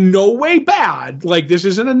this is in no way bad. Like, this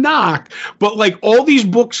isn't a knock, but like all these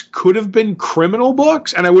books could have been criminal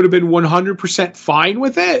books, and I would have been 100% fine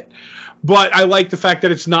with it. But I like the fact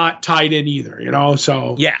that it's not tied in either,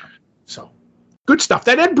 So yeah, so good stuff.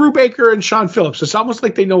 That Ed Brubaker and Sean Phillips. It's almost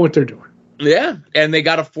like they know what they're doing. Yeah, and they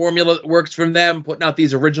got a formula that works from them, putting out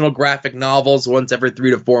these original graphic novels once every 3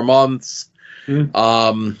 to 4 months.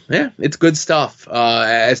 Yeah, it's good stuff.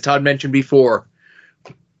 As Todd mentioned before,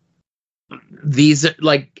 these,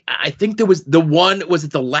 like, I think there was was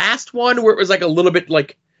it the last one where it was like a little bit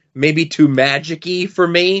like maybe too magic-y for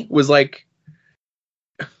me? Was like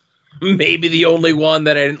maybe the only one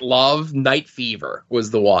that I didn't love. Night Fever was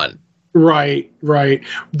the one. Right.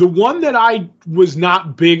 The one that I was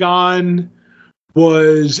not big on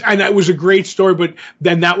was, and that was a great story, but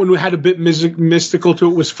then that one had a bit mystical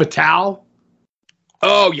to it, was Fatale.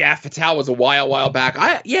 Oh yeah, Fatale was a while back.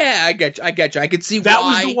 I get you. I could see that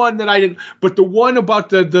why. Was the one that I didn't. But the one about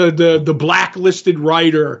the blacklisted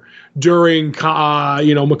writer during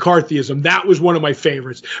McCarthyism, that was one of my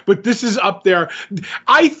favorites. But this is up there.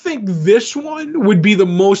 I think this one would be the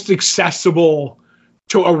most accessible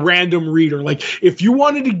to a random reader. Like, if you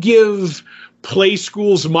wanted to give Play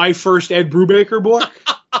Schools my first Ed Brubaker book,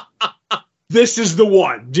 this is the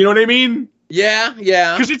one. Do you know what I mean? Yeah.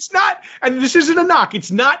 Because it's not, and this isn't a knock,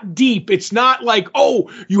 it's not deep. It's not like,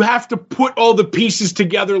 oh, you have to put all the pieces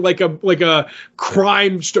together like a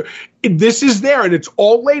crime story. This is there, and it's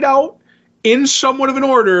all laid out in somewhat of an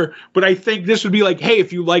order, but I think this would be like, hey,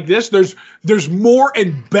 if you like this, there's more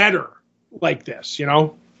and better like this,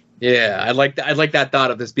 Yeah, I like that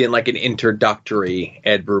thought of this being like an introductory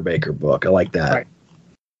Ed Brubaker book. I like that.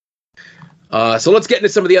 Right. So let's get into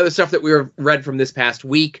some of the other stuff that we read from this past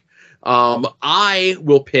week. I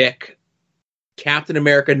will pick Captain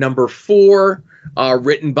America #4,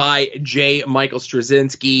 written by J. Michael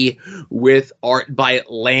Straczynski with art by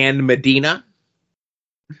Lan Medina.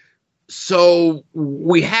 So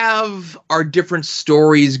we have our different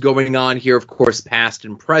stories going on here, of course, past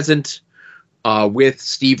and present, with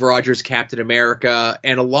Steve Rogers' Captain America.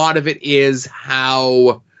 And a lot of it is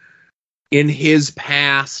how in his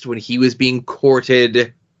past, when he was being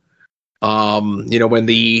courted, when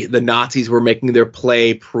the Nazis were making their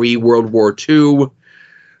play pre-World War II,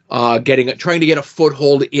 trying to get a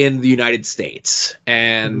foothold in the United States,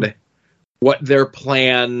 and what their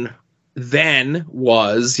plan then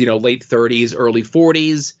was, late 30s, early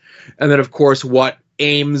 40s, and then, of course, what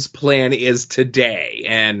AIM's plan is today.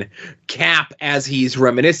 And Cap, as he's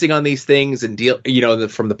reminiscing on these things and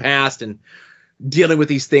from the past and dealing with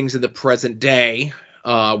these things in the present day,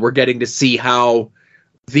 we're getting to see how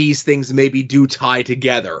these things maybe do tie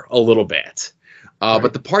together a little bit. Right.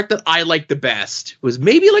 But the part that I liked the best was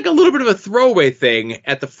maybe like a little bit of a throwaway thing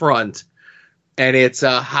at the front, and it's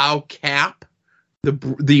how Cap,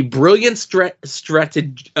 the brilliant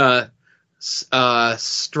strategist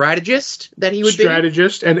that he would be.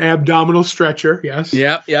 Strategist and abdominal stretcher, yes.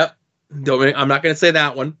 Yep. I'm not going to say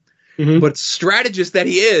that one. Mm-hmm. But strategist that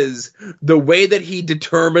he is, the way that he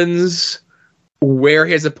determines where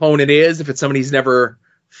his opponent is, if it's somebody he's never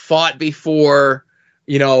fought before,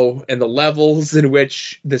 and the levels in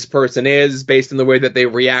which this person is based on the way that they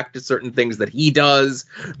react to certain things that he does,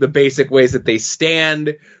 the basic ways that they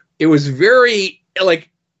stand. It was very,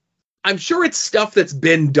 I'm sure it's stuff that's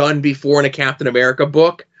been done before in a Captain America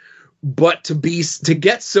book, but to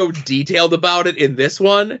get so detailed about it in this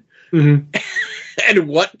one, mm-hmm. and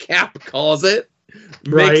what Cap calls it,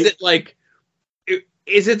 makes it like,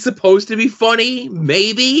 is it supposed to be funny?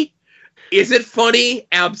 Maybe. Is it funny?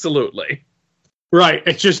 Absolutely. Right.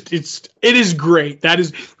 It is great.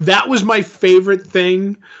 That was my favorite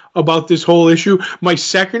thing about this whole issue. My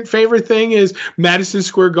second favorite thing is Madison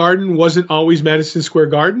Square Garden wasn't always Madison Square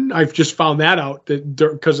Garden. I've just found that out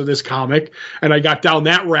because of this comic, and I got down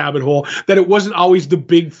that rabbit hole, that it wasn't always the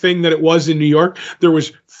big thing that it was in New York. There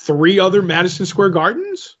was 3 other Madison Square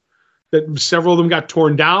Gardens, that several of them got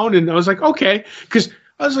torn down, and I was like, okay, because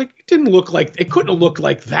I was like, it couldn't have looked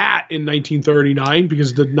like that in 1939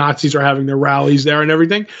 because the Nazis are having their rallies there and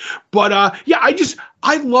everything. But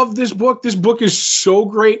I love this book. This book is so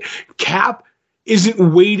great. Cap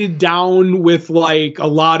isn't weighted down with like a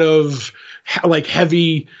lot of like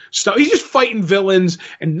heavy stuff. He's just fighting villains,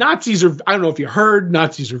 and Nazis are, I don't know if you heard,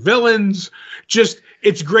 Nazis are villains. Just,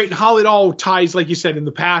 it's great how it all ties, like you said, in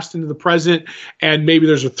the past into the present, and maybe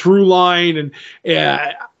there's a through line. And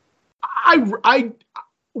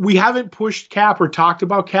we haven't pushed Cap or talked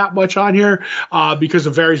about Cap much on here because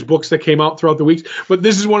of various books that came out throughout the weeks. But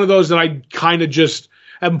this is one of those that I kind of just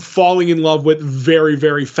am falling in love with very,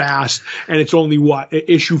 very fast. And it's only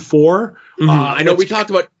issue 4. I know we talked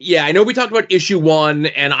about issue 1,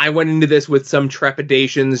 and I went into this with some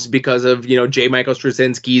trepidations because of, J. Michael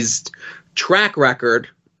Straczynski's track record.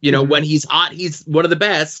 When he's hot, he's one of the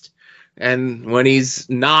best, and when he's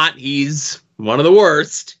not, he's one of the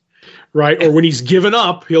worst. Right, or when he's given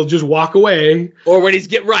up, he'll just walk away. Or when he's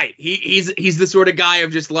he's the sort of guy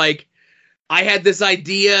of just like, I had this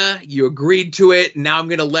idea, you agreed to it, now I'm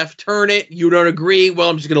going to left turn it, you don't agree, well,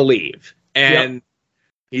 I'm just going to leave. And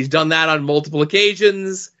he's done that on multiple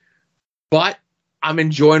occasions, but I'm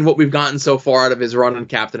enjoying what we've gotten so far out of his run on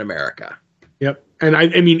Captain America. Yep. And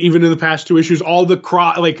I mean, even in the past 2 issues, all the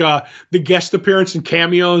the guest appearance and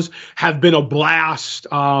cameos have been a blast.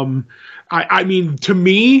 I mean, to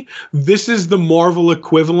me, this is the Marvel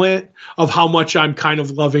equivalent of how much I'm kind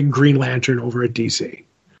of loving Green Lantern over at DC.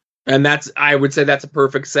 And I would say that's a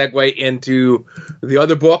perfect segue into the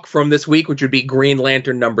other book from this week, which would be Green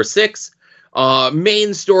Lantern number 6.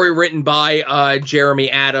 Main story written by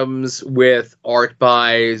Jeremy Adams with art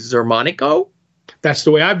by Zermanico. That's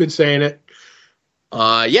the way I've been saying it.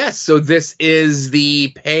 Yes, so this is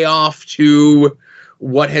the payoff to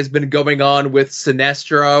what has been going on with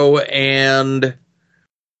Sinestro, and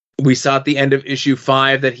we saw at the end of issue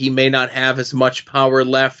 5 that he may not have as much power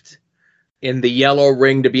left in the yellow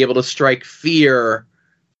ring to be able to strike fear,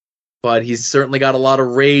 but he's certainly got a lot of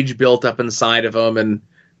rage built up inside of him, and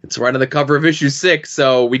it's right on the cover of issue 6,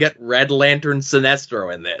 so we get Red Lantern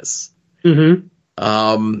Sinestro in this. Mm-hmm.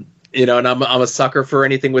 And I'm a sucker for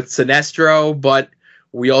anything with Sinestro, but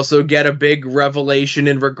we also get a big revelation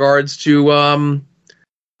in regards to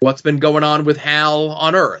what's been going on with Hal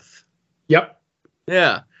on Earth. Yep.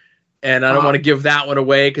 Yeah. And I don't want to give that one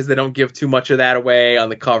away because they don't give too much of that away on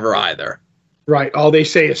the cover either. Right. All they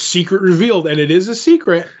say is secret revealed, and it is a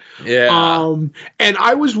secret. Yeah. And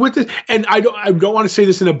I was with it, and I don't want to say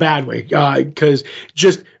this in a bad way, because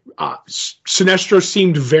Sinestro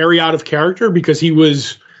seemed very out of character because he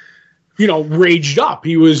was, raged up.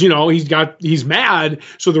 He was, he's mad.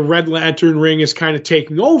 So the Red Lantern ring is kind of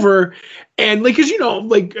taking over. And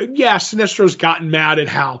Sinestro's gotten mad at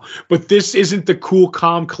Hal, but this isn't the cool,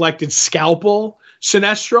 calm, collected Scalpel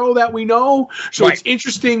Sinestro that we know. So It's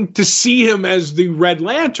interesting to see him as the Red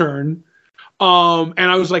Lantern. And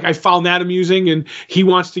I was like, I found that amusing, and he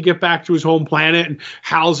wants to get back to his home planet. And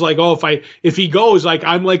Hal's like, oh, if he goes, like,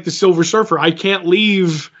 I'm like the Silver Surfer. I can't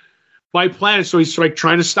leave my planet. So he's like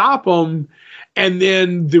trying to stop him. And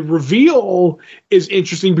then the reveal is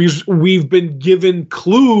interesting because we've been given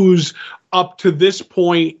clues up to this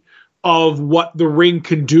point of what the ring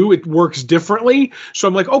can do. It works differently. So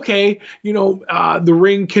I'm like, okay, the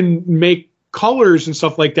ring can make colors and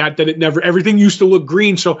stuff like that everything used to look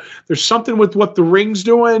green. So there's something with what the ring's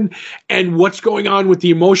doing and what's going on with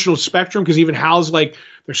the emotional spectrum, because even Hal's like,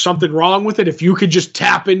 there's something wrong with it. If you could just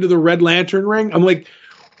tap into the Red Lantern ring. I'm like,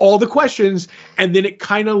 all the questions, and then it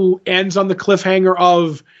kind of ends on the cliffhanger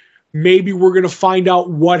of maybe we're going to find out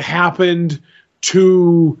what happened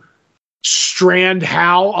to strand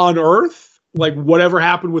Hal on Earth, like whatever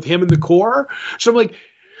happened with him in the core. So I'm like,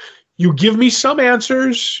 you give me some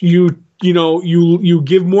answers, you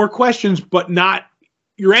give more questions, but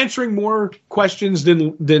you're answering more questions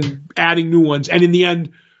than adding new ones. And in the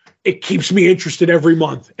end, it keeps me interested every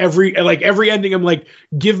month. Every ending, I'm like,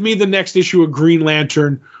 give me the next issue of Green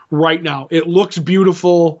Lantern right now. It looks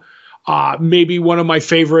beautiful. Maybe one of my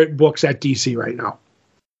favorite books at DC right now.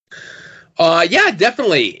 Yeah,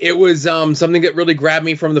 definitely. It was something that really grabbed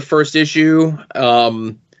me from the first issue.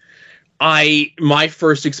 My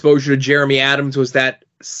first exposure to Jeremy Adams was that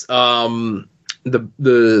the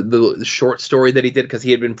short story that he did, because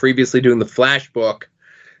he had been previously doing the Flash book.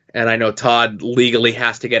 And I know Todd legally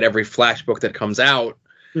has to get every Flash book that comes out.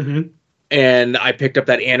 Mm-hmm. And I picked up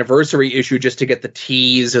that anniversary issue just to get the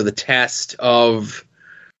tease or the test of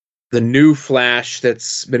the new Flash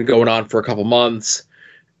that's been going on for a couple months.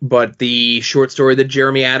 But the short story that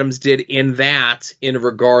Jeremy Adams did in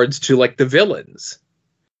regards to like the villains,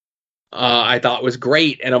 I thought was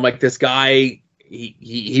great. And I'm like, this guy,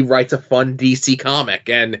 he writes a fun DC comic,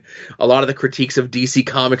 and a lot of the critiques of DC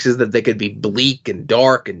comics is that they could be bleak and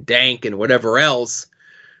dark and dank and whatever else.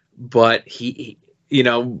 But he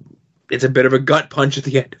it's a bit of a gut punch at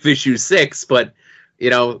the end of issue 6, but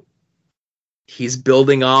he's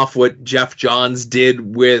building off what Jeff Johns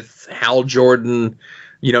did with Hal Jordan,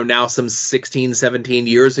 now some 16, 17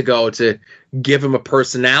 years ago, to give him a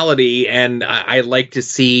personality. And I like to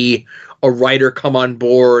see a writer come on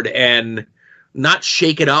board and not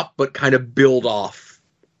shake it up, but kind of build off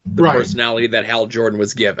the personality that Hal Jordan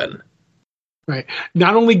was given. Right.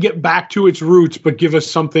 Not only get back to its roots, but give us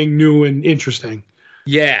something new and interesting.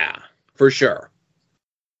 Yeah, for sure.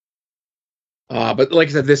 But like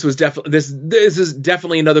I said, this is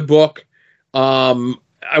definitely another book.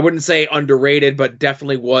 I wouldn't say underrated, but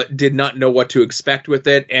definitely did not know what to expect with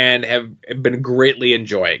it and have been greatly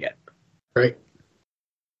enjoying it. Right.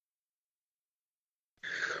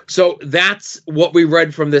 So that's what we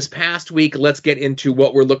read from this past week. Let's get into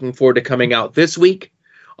what we're looking forward to coming out this week.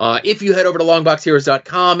 If you head over to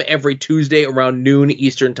longboxheroes.com every Tuesday around noon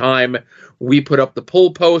Eastern time, we put up the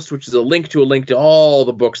pull post, which is a link to all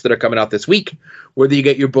the books that are coming out this week. Whether you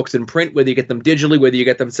get your books in print, whether you get them digitally, whether you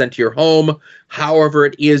get them sent to your home, however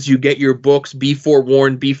it is you get your books, be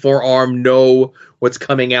forewarned, be forearmed, know what's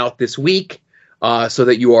coming out this week so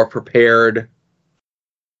that you are prepared.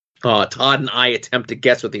 Todd and I attempt to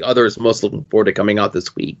guess what the other is most looking forward to coming out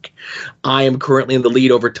this week. I am currently in the lead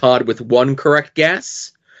over Todd with one correct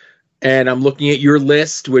guess. And I'm looking at your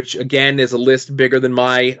list, which, again, is a list bigger than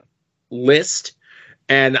my list.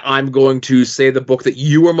 And I'm going to say the book that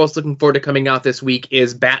you are most looking forward to coming out this week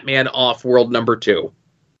is Batman Off-World #2.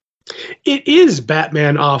 It is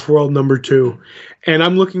Batman Off-World #2. And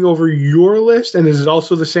I'm looking over your list, and is it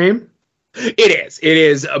also the same? It is. It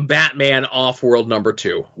is a Batman Off-World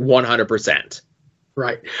 #2, 100%.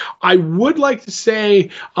 Right. I would like to say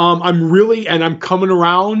I'm coming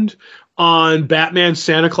around on Batman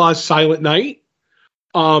Santa Claus Silent Night.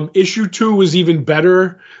 Issue 2 was even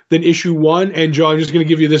better than issue 1. And Joe, I'm just going to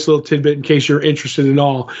give you this little tidbit in case you're interested in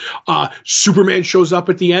all. Superman shows up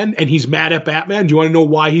at the end and he's mad at Batman. Do you want to know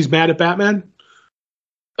why he's mad at Batman?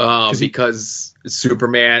 Because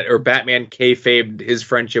Superman or Batman kayfabed his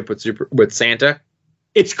friendship with Santa.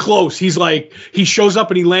 It's close. He shows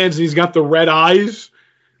up and he lands and he's got the red eyes.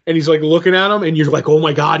 And he's like looking at him, and you're like, "Oh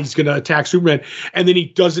my God, he's gonna attack Superman!" And then he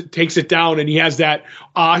takes it down, and he has that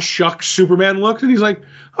shucks Superman look, and he's like,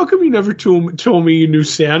 "How come you never told me you knew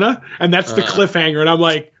Santa?" And that's the cliffhanger, and I'm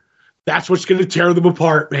like, "That's what's gonna tear them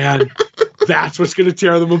apart, man. That's what's gonna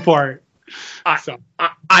tear them apart."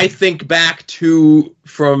 I think back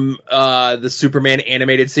from the Superman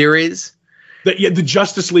animated series, the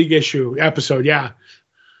Justice League episode, yeah.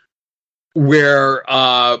 Where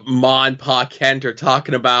Ma and Pa Kent are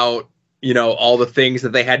talking about, all the things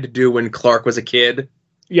that they had to do when Clark was a kid.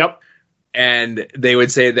 Yep. And they would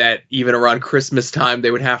say that even around Christmas time,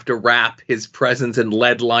 they would have to wrap his presents in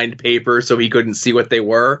lead-lined paper so he couldn't see what they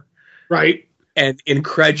were. Right. And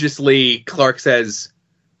incredulously, Clark says,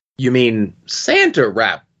 "You mean Santa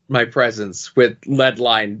wrapped my presents with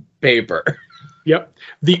lead-lined paper?" Yep.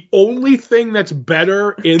 The only thing that's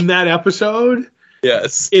better in that episode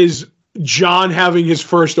is John having his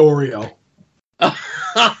first Oreo. You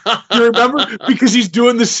remember? Because he's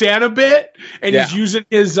doing the Santa bit and he's using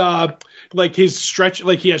his his stretch,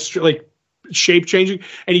 he has shape changing,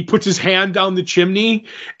 and he puts his hand down the chimney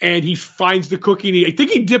and he finds the cookie and I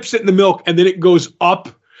think he dips it in the milk and then it goes up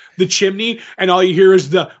the chimney and all you hear is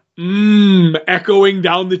the echoing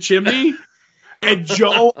down the chimney. And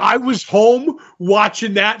Joe, I was home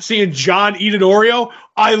watching that, seeing John eat an Oreo.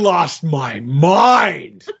 I lost my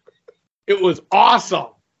mind. It was awesome.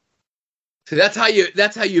 So that's how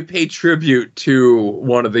you pay tribute to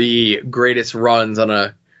one of the greatest runs on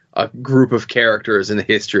a group of characters in the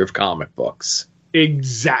history of comic books.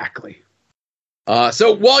 Exactly.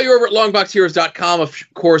 So while you're over at longboxheroes.com,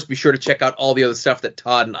 of course, be sure to check out all the other stuff that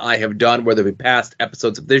Todd and I have done, whether it be past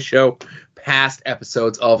episodes of this show, past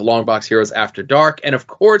episodes of Longbox Heroes After Dark, and of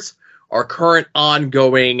course, our current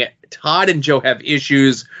ongoing Todd and Joe Have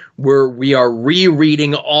Issues, where we are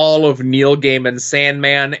rereading all of Neil Gaiman's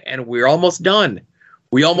Sandman, and we're almost done.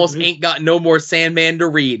 We almost ain't got no more Sandman to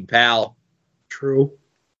read, pal. True.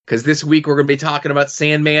 Because this week we're going to be talking about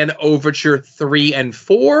Sandman Overture 3 and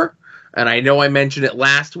 4, and I know I mentioned it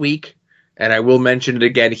last week, and I will mention it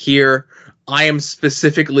again here. I am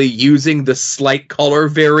specifically using the slight color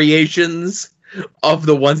variations of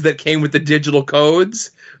the ones that came with the digital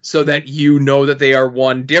codes, so that you know that they are,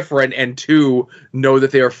 one, different, and two, know that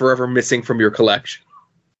they are forever missing from your collection.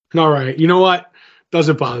 All right. You know what?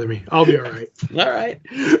 Doesn't bother me. I'll be all right. All right.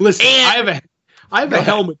 Listen, I have a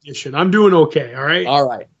Helm edition. I'm doing okay. All right. All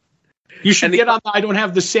right. You should get on. I don't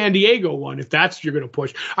have the San Diego one. If that's what you're going to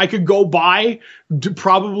push, I could go buy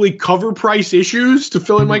probably cover price issues to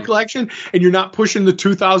fill in my collection, and you're not pushing the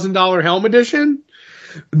 $2,000 Helm edition.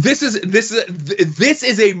 This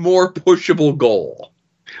is a more pushable goal.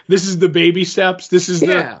 This is the baby steps. This is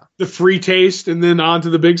the free taste, and then on to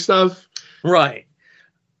the big stuff. Right.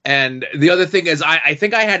 And the other thing is, I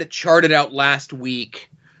think I had it charted out last week.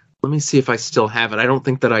 Let me see if I still have it. I don't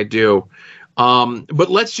think that I do. But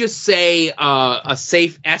let's just say a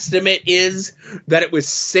safe estimate is that it was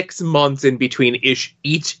 6 months in between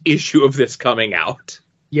each issue of this coming out.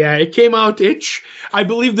 Yeah, it came out. I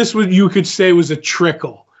believe this was, you could say, was a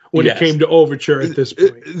trickle when it came to Overture at this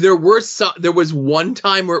point. There was one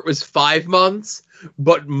time where it was 5 months,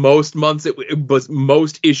 but most months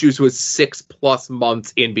most issues was 6+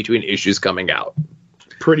 months in between issues coming out.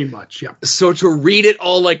 Pretty much, yeah. So to read it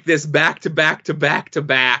all like this back to back to back to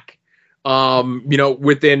back,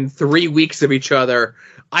 within 3 weeks of each other,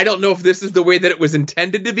 I don't know if this is the way that it was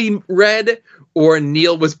intended to be read, or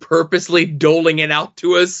Neil was purposely doling it out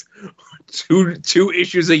to us two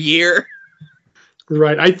issues a year.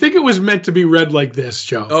 Right. I think it was meant to be read like this,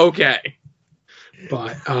 Joe. Okay.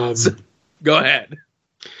 But go ahead.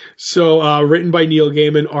 So written by Neil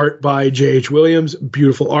Gaiman, art by J.H. Williams,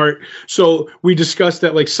 beautiful art. So we discussed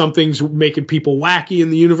that like something's making people wacky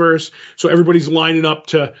in the universe. So everybody's lining up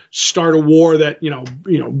to start a war that,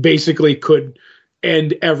 basically could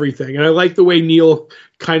end everything. And I like the way Neil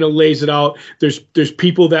kind of lays it out. There's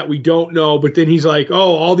people that we don't know, but then he's like,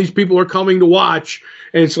 oh, all these people are coming to watch.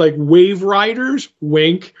 And it's like Wave Riders,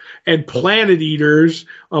 wink, and Planet Eaters.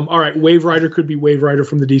 All right, Wave Rider could be Wave Rider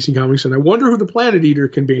from the DC Comics, and I wonder who the Planet Eater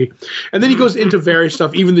can be. And then he goes into various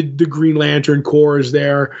stuff. Even the Green Lantern Corps is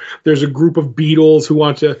there. There's a group of Beatles who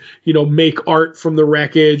want to, make art from the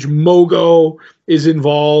wreckage. Mogo is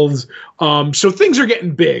involved. So things are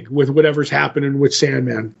getting big with whatever's happening with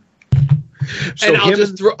Sandman. So and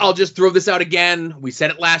I'll just throw this out again. We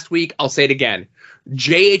said it last week. I'll say it again.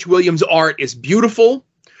 J.H. Williams' art is beautiful.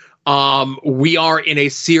 We are in a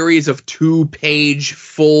series of 2-page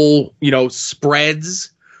full,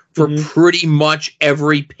 spreads for pretty much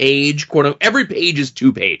every page. Every page is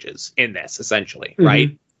 2 pages in this, essentially,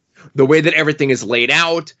 right? The way that everything is laid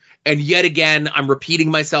out. And yet again, I'm repeating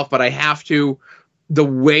myself, but I have to. The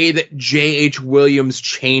way that J.H. Williams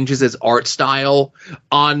changes his art style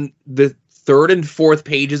on the 3rd and 4th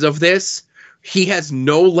pages of this, he has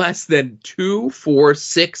no less than 2, 4,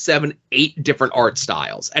 6, 7, 8 different art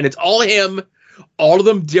styles. And it's all him, all of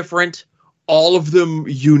them different, all of them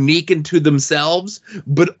unique into themselves,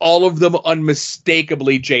 but all of them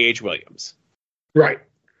unmistakably J.H. Williams. Right.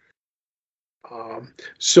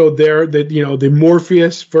 So there, the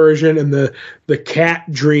Morpheus version and the Cat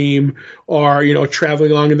Dream are,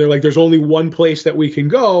 traveling along, and they're like, there's only one place that we can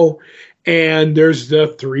go. And there's the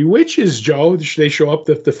 3 witches, Joe. They show up,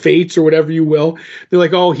 the fates or whatever you will. They're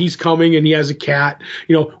like, oh, he's coming and he has a cat.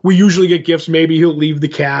 We usually get gifts. Maybe he'll leave the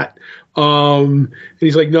cat. And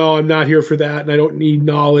he's like, no, I'm not here for that. And I don't need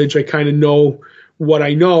knowledge. I kind of know what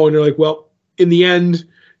I know. And they're like, well, in the end,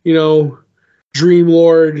 Dream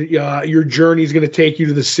Lord, your journey is going to take you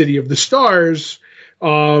to the city of the stars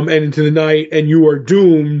and into the night, and you are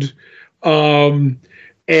doomed. And,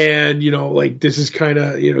 this is kind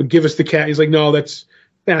of, give us the cat. He's like, no, that's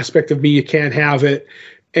an aspect of me. You can't have it.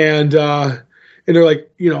 And they're like,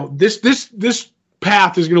 this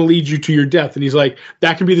path is going to lead you to your death. And he's like,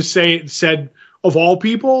 that can be said of all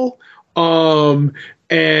people. And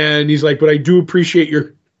he's like, but I do appreciate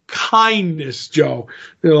your kindness, Joe.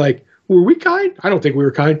 And they're like, were we kind? I don't think we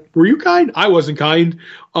were kind. Were you kind? I wasn't kind.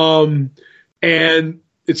 And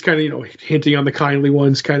it's kind of, hinting on the kindly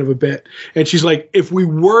ones kind of a bit. And she's like, if we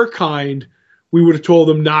were kind, we would have told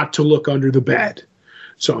them not to look under the bed.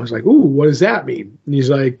 So I was like, ooh, what does that mean? And he's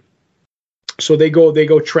like, so they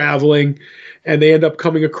go traveling, and they end up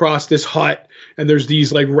coming across this hut, and there's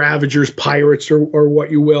these like Ravagers, pirates, or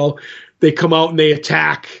what you will. They come out and they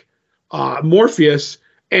attack Morpheus.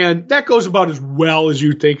 And that goes about as well as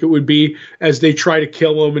you'd think it would be, as they try to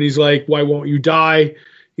kill him. And he's like, why won't you die?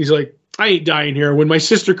 He's like, I ain't dying here. When my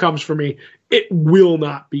sister comes for me, it will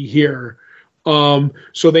not be here.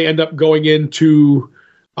 So they end up going into,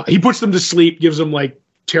 he puts them to sleep, gives them like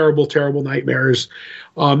terrible, terrible nightmares.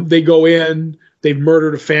 They go in, they've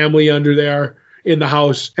murdered a family under there in the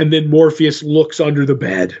house. And then Morpheus looks under the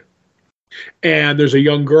bed. And there's a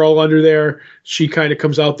young girl under there. She kind of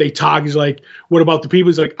comes out. They talk. He's like, what about the people?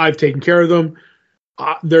 He's like, I've taken care of them.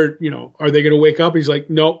 They're, are they going to wake up? He's like,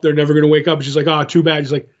 nope, they're never going to wake up. And she's like, oh, too bad.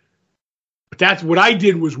 He's like, but that's what I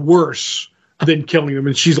did was worse than killing them.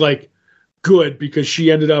 And she's like, good, because she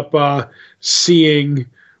ended up seeing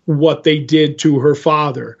what they did to her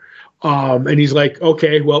father. And he's like,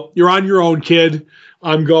 okay, well, you're on your own, kid.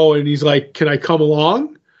 I'm going. And he's like, can I come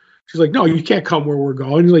along? She's like, no, you can't come where we're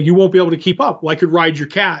going. He's like, you won't be able to keep up. Well, I could ride your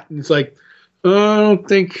cat. And it's like, I don't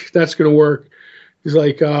think that's going to work. He's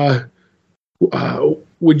like,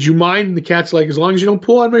 would you mind? And the cat's like, as long as you don't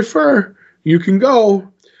pull on my fur, you can go.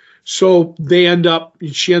 So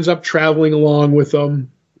she ends up traveling along with them.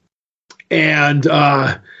 And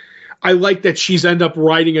I like that she's end up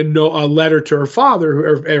writing a letter to her father,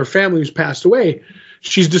 or her family who's passed away.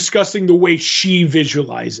 She's discussing the way she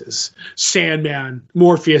visualizes Sandman,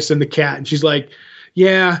 Morpheus, and the cat. And she's like,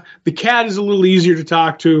 yeah, the cat is a little easier to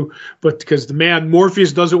talk to, but because the man,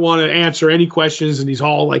 Morpheus, doesn't want to answer any questions, and he's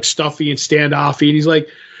all like stuffy and standoffy. And he's like,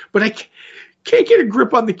 but I can't get a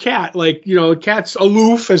grip on the cat. Like, the cat's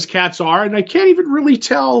aloof as cats are, and I can't even really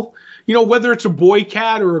tell, whether it's a boy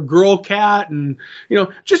cat or a girl cat, and,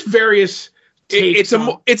 just various takes.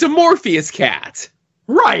 It's a Morpheus cat.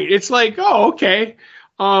 Right. It's like, oh, okay.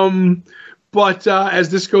 But as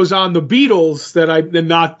this goes on, the Beatles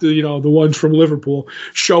not the ones from Liverpool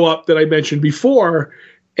show up that I mentioned before,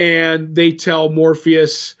 and they tell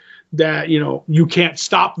Morpheus that, you can't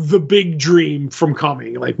stop the big dream from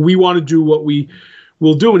coming. Like, we want to do what we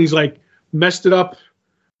will do. And he's like, messed it up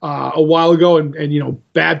a while ago, and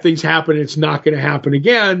bad things happen. It's not going to happen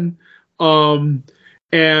again. You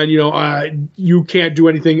can't do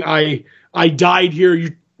anything. I died here.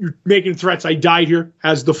 You're making threats. I died here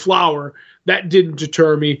as the flower. That didn't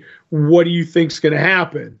deter me. What do you think's going to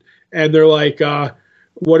happen? And they're like,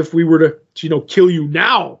 what if we were to, kill you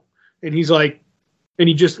now? And he's like, and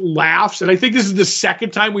he just laughs. And I think this is the second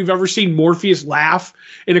time we've ever seen Morpheus laugh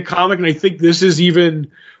in a comic. And I think this is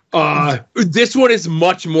even, this one is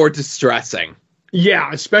much more distressing. Yeah,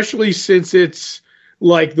 especially since it's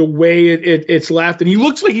like the way it's laughed. And he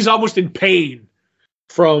looks like he's almost in pain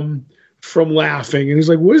from laughing. And he's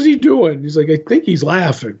like, what is he doing? He's like, I think he's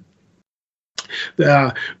laughing.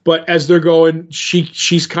 But as they're going,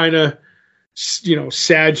 she's kind of,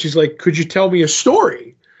 sad. She's like, could you tell me a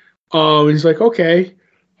story? And he's like, okay,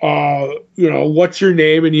 what's your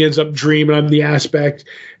name? And he ends up dreaming on the aspect.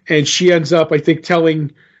 And she ends up, I think,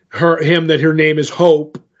 telling him that her name is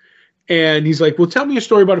Hope. And he's like, well, tell me a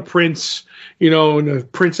story about a prince, and the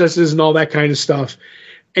princesses and all that kind of stuff.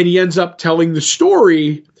 And he ends up telling the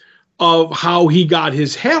story of how he got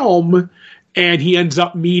his helm, and he ends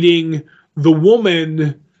up meeting the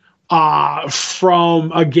woman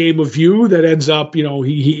from a Game of View that ends up,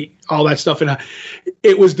 he all that stuff. And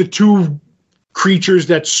it was the two creatures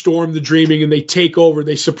that storm the dreaming, and they take over.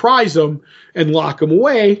 They surprise him and lock him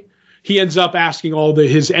away. He ends up asking all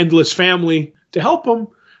his endless family to help him.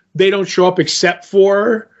 They don't show up except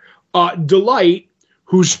for Delight,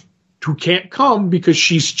 who can't come because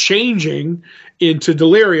she's changing into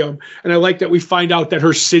delirium. And I like that we find out that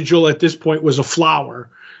her sigil at this point was a flower.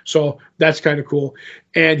 So that's kind of cool.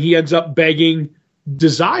 And he ends up begging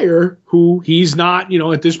Desire, who he's not,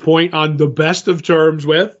 at this point on the best of terms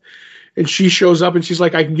with. And she shows up and she's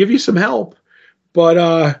like, I can give you some help,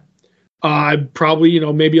 but I'm probably,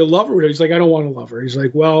 maybe a lover. He's like, I don't want a lover. He's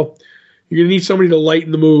like, well, you're going to need somebody to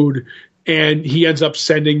lighten the mood. And he ends up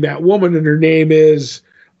sending that woman, and her name is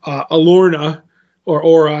Alorna, or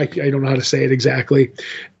Aura. I don't know how to say it exactly.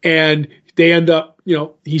 And they end up,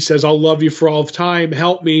 he says, I'll love you for all of time.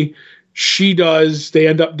 Help me. She does. They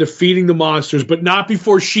end up defeating the monsters, but not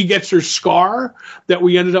before she gets her scar that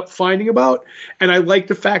we ended up finding about. And I like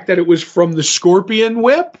the fact that it was from the scorpion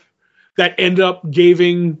whip that ended up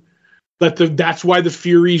giving that's why the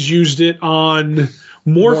Furies used it on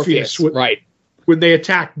Morpheus. Right. When they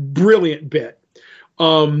attacked. Brilliant bit.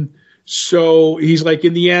 So he's like,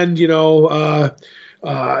 in the end,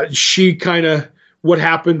 she kind of, what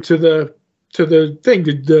happened to the thing?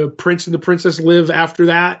 Did the prince and the princess live after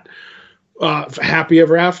that? Happy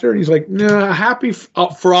ever after? And he's like, nah, happy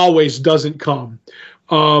for always doesn't come.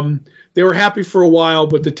 They were happy for a while,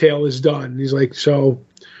 but the tale is done. And he's like, so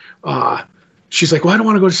she's like, well, I don't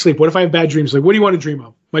want to go to sleep. What if I have bad dreams? Like, what do you want to dream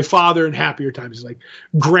of? My father and happier times. He's like,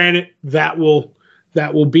 granted, that will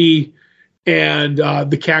be. And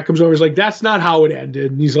the cat comes over. He's like, that's not how it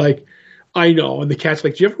ended. And he's like, I know. And the cat's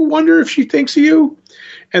like, do you ever wonder if she thinks of you?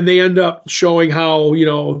 And they end up showing how,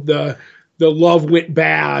 the love went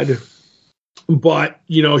bad, but,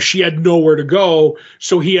 she had nowhere to go.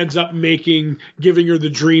 So he ends up giving her the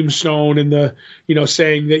dream stone and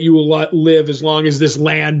saying that you will live as long as this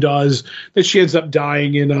land does, that she ends up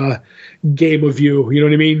dying in a Game of View. You know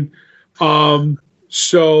what I mean?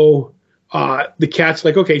 So the cat's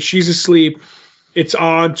like, okay, she's asleep. It's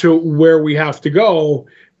on to where we have to go.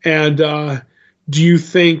 And do you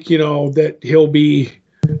think, that he'll be,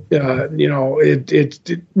 the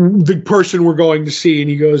person we're going to see? And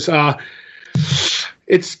he goes,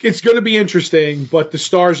 it's going to be interesting, but the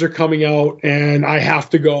stars are coming out and I have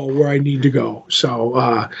to go where I need to go.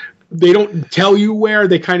 So they don't tell you where,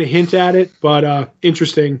 they kind of hint at it, but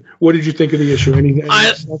interesting. What did you think of the issue? Anything?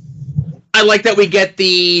 I like that we get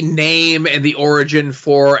the name and the origin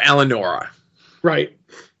for Eleonora. Right.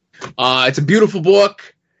 It's a beautiful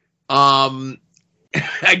book.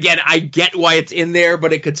 again, I get why it's in there,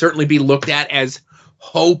 but it could certainly be looked at as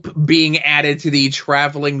Hope being added to the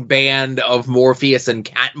traveling band of Morpheus and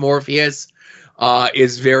Cat Morpheus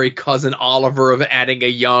is very Cousin Oliver of adding a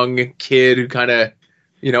young kid who kind of,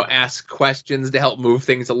 asks questions to help move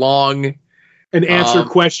things along. And answer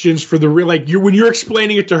questions for the real, like when you're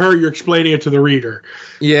explaining it to her, you're explaining it to the reader.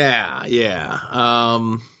 Yeah.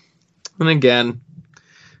 And again,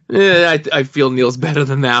 I feel Neil's better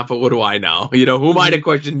than that, but what do I know? Who am I to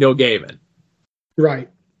question Neil Gaiman? Right.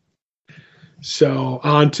 So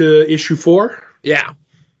on to issue 4. Yeah.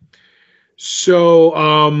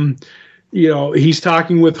 So, he's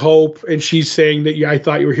talking with Hope, and she's saying that, I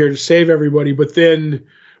thought you were here to save everybody. But then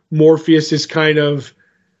Morpheus is kind of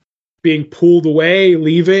being pulled away,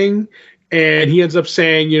 leaving. And he ends up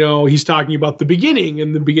saying, he's talking about the beginning.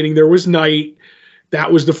 In the beginning, there was night.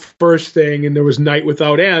 That was the first thing. And there was night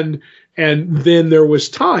without end. And then there was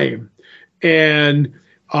time. And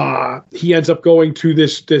he ends up going to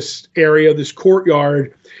this area, this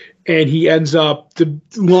courtyard, and he ends up, the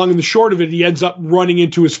long and the short of it, he ends up running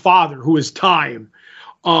into his father, who is time.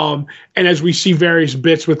 And as we see various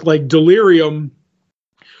bits with like Delirium,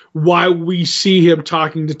 while we see him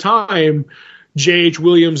talking to time, J.H.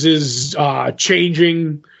 Williams is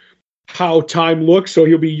changing how time looks. So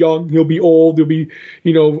he'll be young, he'll be old, he'll be,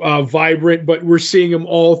 vibrant, but we're seeing him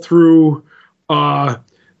all through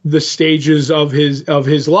the stages of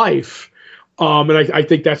his life. And I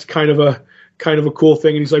think that's kind of a cool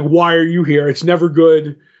thing. And he's like, why are you here? It's never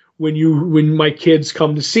good when my kids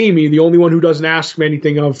come to see me. The only one who doesn't ask me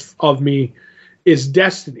anything of me is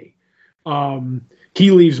Destiny. He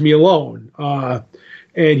leaves me alone.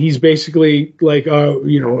 And he's basically like,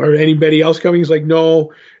 are anybody else coming? He's like,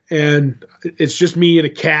 no. And it's just me and a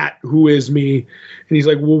cat who is me. And he's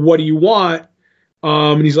like, well, what do you want?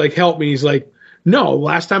 And he's like, help me. He's like, no,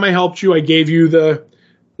 last time I helped you, I gave you the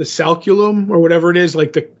calculum or whatever it is,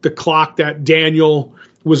 like the clock that Daniel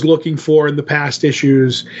was looking for in the past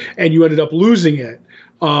issues, and you ended up losing it.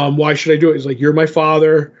 Why should I do it? He's like, you're my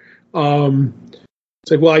father. It's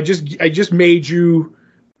like, well, I just made you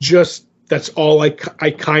just, that's all I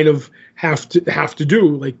kind of have to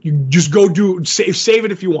do. Like, you just go do, save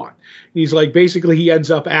it if you want. And he's like, basically he ends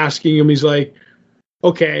up asking him, he's like,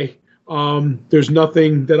 okay, there's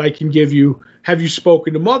nothing that I can give you. Have you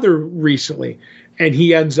spoken to Mother recently? And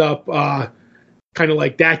he ends up kind of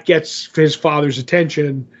like, that gets his father's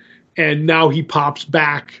attention. And now he pops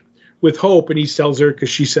back with Hope, and he tells her, because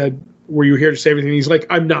she said, were you here to save anything? He's like,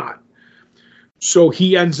 I'm not. So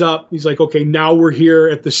he ends up, he's like, okay, now we're here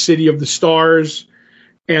at the City of the Stars.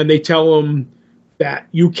 And they tell him that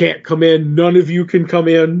you can't come in. None of you can come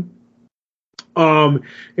in. And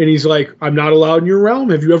he's like, I'm not allowed in your realm.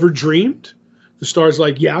 Have you ever dreamed? The Star's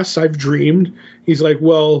like, yes, I've dreamed. He's like,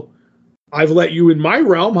 well, I've let you in my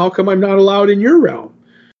realm. How come I'm not allowed in your realm?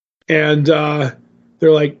 And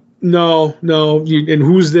they're like, no. And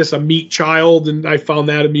who's this? A meat child? And I found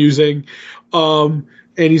that amusing. And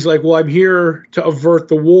he's like, well, I'm here to avert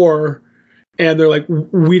the war. And they're like,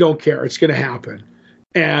 we don't care. It's going to happen.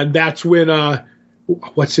 And that's when,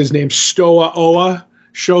 what's his name? Stoa Oa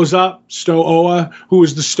shows up. Stoa Oa, who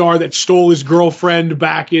was the Star that stole his girlfriend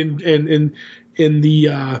back in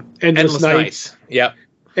the Endless Nights. Yep.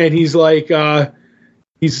 And he's like,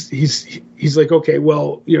 he's like, okay,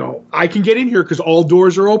 well, I can get in here because all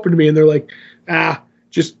doors are open to me. And they're like,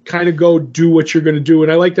 just kind of go do what you're going to do.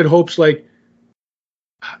 And I like that Hope's like,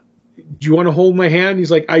 do you want to hold my hand?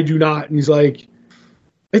 He's like, I do not. And he's like,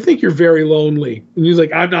 I think you're very lonely. And he's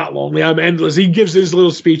like, I'm not lonely. I'm endless. He gives his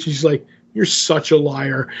little speech. And she's like, you're such a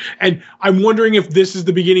liar. And I'm wondering if this is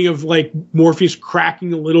the beginning of like Morpheus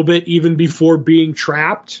cracking a little bit even before being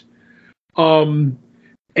trapped. And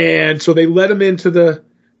so they let him into the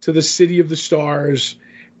City of the Stars,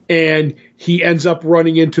 and he ends up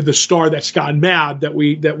running into the Star that's gone mad that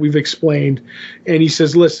we've explained. And he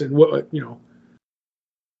says, listen,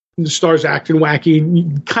 the Star's acting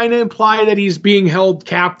wacky, kind of imply that he's being held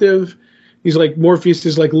captive. He's like, Morpheus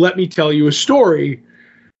is like, let me tell you a story.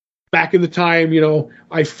 Back in the time,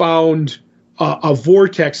 I found a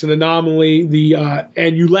vortex, an anomaly, the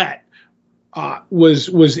Amulet.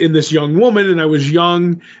 Was in this young woman, and I was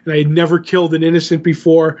young, and I had never killed an innocent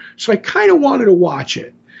before, so I kind of wanted to watch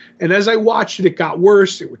it. And as I watched it, it got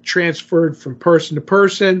worse. It was transferred from person to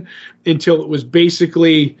person until it was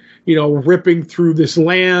basically, ripping through this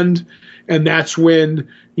land. And that's when,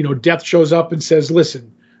 Death shows up and says,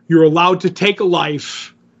 listen, you're allowed to take a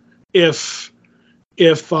life if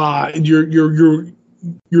your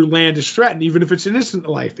land is threatened, even if it's an innocent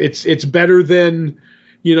life. It's better than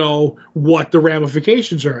what the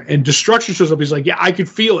ramifications are. And Destruction shows up. He's like, yeah, I could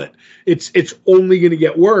feel it. It's only going to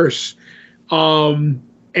get worse.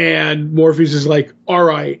 And Morpheus is like, all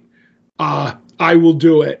right, I will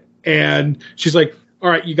do it. And she's like, all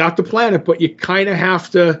right, you got the planet, but you kind of have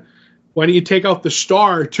to, why don't you take out the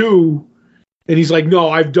star too? And he's like, no,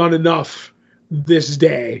 I've done enough this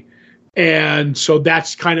day. And so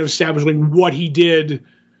that's kind of establishing what he did.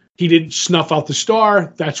 He didn't snuff out the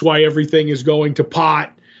star. That's why everything is going to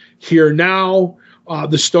pot here now.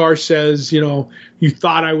 The star says, you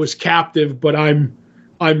thought I was captive, but I'm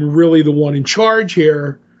really the one in charge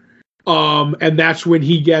here. And that's when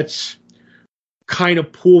he gets kind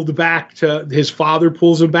of pulled back to his father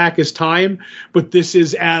pulls him back as time. But this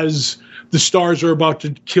is as the stars are about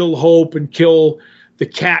to kill Hope and kill the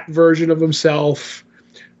cat version of himself.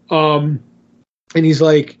 And he's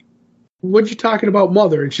like, what you talking about,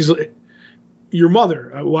 mother? And she's like, your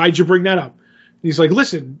mother. Why'd you bring that up? And he's like,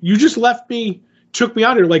 listen, you just left me, took me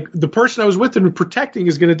out here. Like, the person I was with and protecting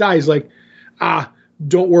is going to die. He's like,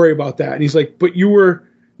 don't worry about that. And he's like, but you were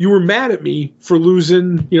mad at me for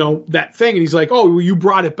losing, that thing. And he's like, oh, well, you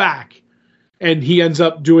brought it back. And he ends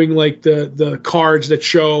up doing like the cards that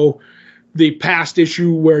show the past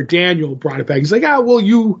issue where Daniel brought it back. He's like, well,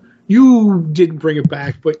 you didn't bring it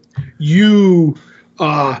back, but you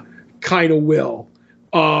kind of will.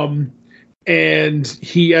 And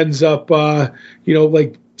he ends up,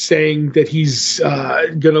 like saying that he's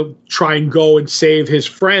going to try and go and save his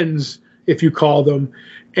friends, if you call them.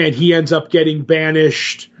 And he ends up getting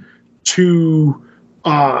banished to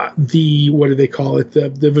what do they call it?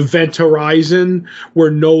 The event horizon, where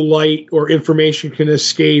no light or information can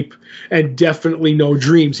escape, and definitely no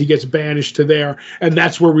dreams. He gets banished to there, and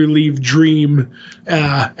that's where we leave Dream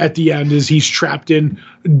at the end, is he's trapped in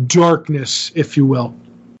darkness, if you will.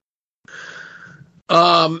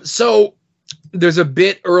 So there's a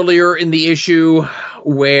bit earlier in the issue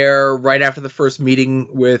where, right after the first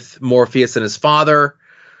meeting with Morpheus and his father,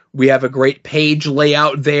 we have a great page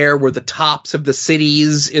layout there where the tops of the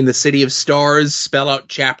cities in the City of Stars spell out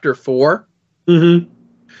Chapter 4. Mm-hmm.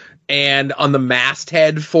 And on the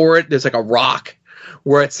masthead for it, there's like a rock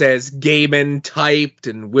where it says Gaiman typed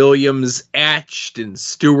and Williams etched and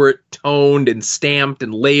Stewart toned and stamped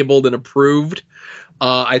and labeled and approved.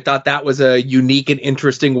 I thought that was a unique and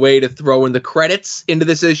interesting way to throw in the credits into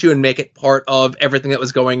this issue and make it part of everything that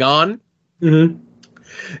was going on. Mm-hmm.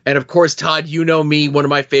 And of course, Todd, you know me, one of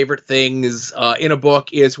my favorite things in a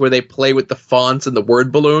book is where they play with the fonts and the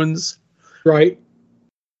word balloons. Right.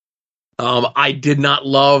 I did not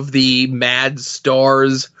love the Mad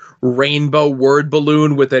Stars rainbow word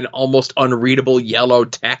balloon with an almost unreadable yellow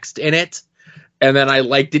text in it. And then I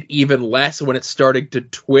liked it even less when it started to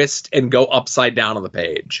twist and go upside down on the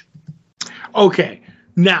page. Okay.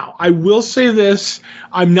 Now, I will say this.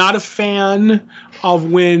 I'm not a fan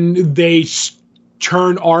of when they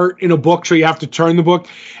turn art in a book, so you have to turn the book,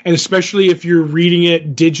 and especially if you're reading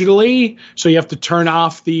it digitally, so you have to turn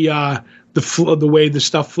off the way the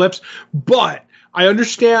stuff flips. But I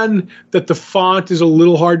understand that the font is a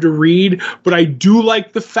little hard to read, but I do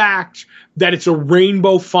like the fact that it's a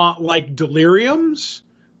rainbow font like Delirium's,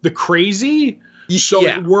 the Crazy. So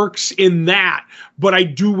It works in that, but I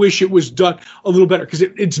do wish it was done a little better, because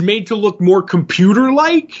it's made to look more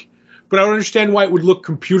computer-like, but I don't understand why it would look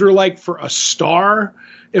computer-like for a star,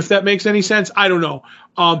 if that makes any sense. I don't know.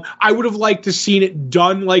 I would have liked to seen it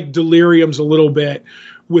done like Delirium's a little bit,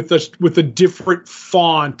 with a different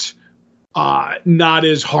font, not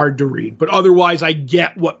as hard to read. But otherwise, I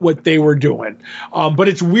get what they were doing. But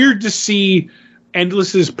it's weird to see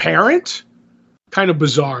Endless's parent. Kind of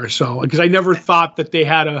bizarre. So, because I never thought that they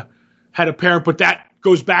had a parent, but that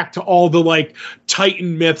goes back to all the like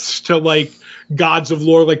Titan myths, to like gods of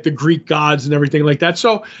lore, like the Greek gods and everything like that.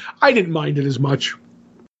 So I didn't mind it as much.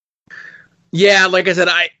 Yeah, like I said,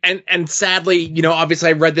 and sadly, obviously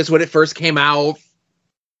I read this when it first came out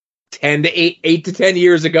 8 to 10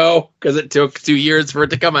 years ago, because it took 2 years for it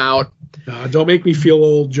to come out. Don't make me feel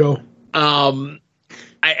old, Joe.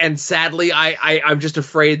 And sadly, I'm just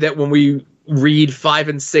afraid that when we read 5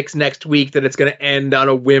 and 6 next week, that it's going to end on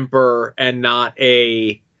a whimper and not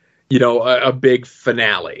a big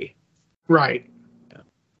finale. Right. Yeah.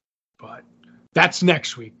 But that's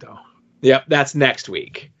next week, though. Yep, that's next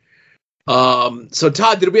week. So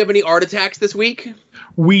Todd, did we have any art attacks this week?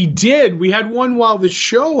 We did. We had one while the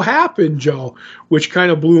show happened, Joe, which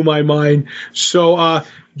kind of blew my mind. So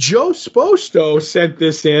Joe Sposto sent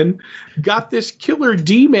this in, got this Killer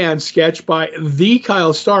D-Man sketch by the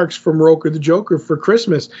Kyle Starks from Roker the Joker for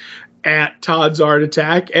Christmas at Todd's Art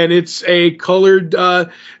Attack, and it's a colored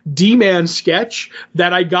D-Man sketch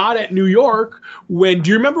that I got at New York do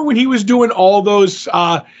you remember when he was doing all those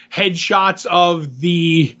headshots of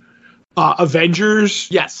the Avengers?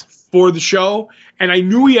 Yes. For the show, and I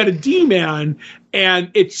knew he had a D-Man, and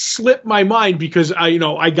it slipped my mind because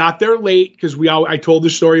I got there late because I told the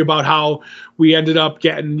story about how we ended up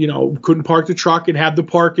getting, couldn't park the truck and had the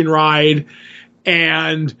park and ride,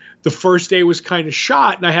 and the first day was kind of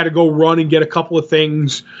shot, and I had to go run and get a couple of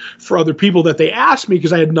things for other people that they asked me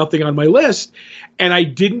because I had nothing on my list, and I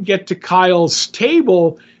didn't get to Kyle's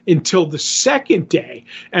table until the second day,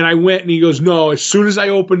 and I went and he goes, no, as soon as I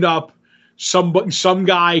opened up, some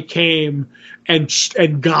guy came and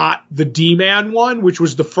got the D-Man one, which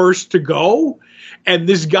was the first to go. And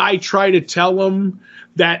this guy tried to tell him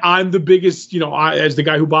that I'm the biggest, as the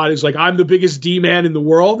guy who bought it is like, I'm the biggest D-Man in the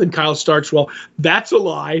world. And Kyle Starks, well, that's a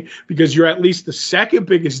lie because you're at least the second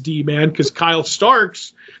biggest D-Man because Kyle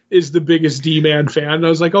Starks is the biggest D-Man fan. And I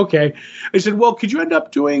was like, okay. I said, well, could you end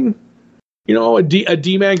up doing, a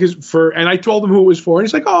D-Man and I told him who it was for. And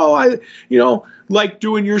he's like, oh, I like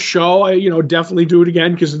doing your show. I, definitely do it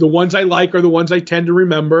again because the ones I like are the ones I tend to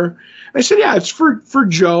remember. And I said, yeah, it's for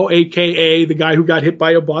Joe, a.k.a. the guy who got hit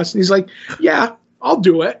by a bus. And he's like, yeah, I'll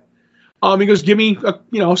do it. He goes, give me,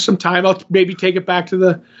 some time. I'll maybe take it back to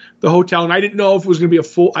the hotel. And I didn't know if it was going to be a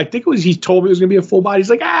full, I think he told me it was going to be a full body. He's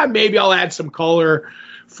like, maybe I'll add some color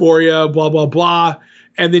for you, blah, blah, blah.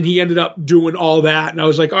 And then he ended up doing all that. And I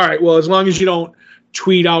was like, all right, well, as long as you don't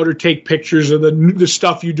tweet out or take pictures of the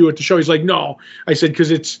stuff you do at the show. He's like, no. I said,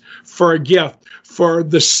 because it's for a gift for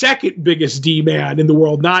the second biggest D-Man in the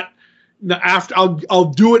world, not after. I'll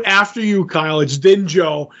do it after you, Kyle. It's then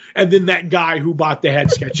Joe, and then that guy who bought the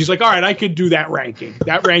head sketch. He's like, all right, I could do that ranking.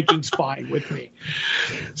 That ranking's fine with me.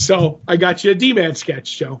 So I got you a D-Man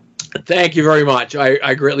sketch, Joe. Thank you very much.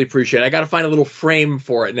 I greatly appreciate it. I got to find a little frame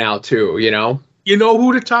for it now, too, You know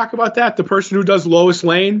who to talk about that? The person who does Lois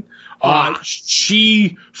Lane.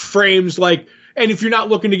 She frames and if you're not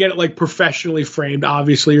looking to get it professionally framed,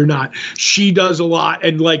 obviously you're not. She does a lot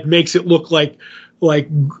and makes it look like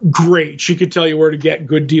great. She could tell you where to get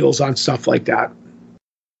good deals on stuff like that.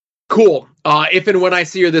 Cool. If and when I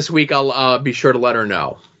see her this week, I'll be sure to let her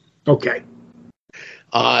know. Okay.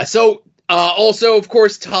 Also, of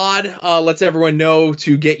course, Todd lets everyone know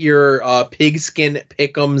to get your pigskin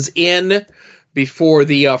pick'ems in before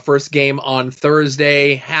the first game on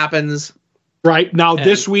Thursday happens. Right. Now,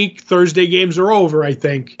 this week, Thursday games are over, I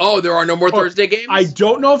think. Oh, there are no more Thursday games? I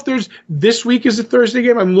don't know if this week is a Thursday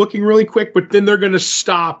game. I'm looking really quick, but then they're going to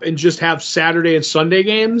stop and just have Saturday and Sunday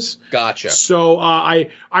games. Gotcha. So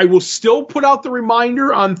I will still put out the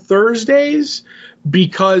reminder on Thursdays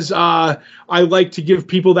because I like to give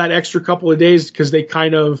people that extra couple of days because they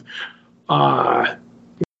kind of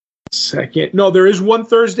there is one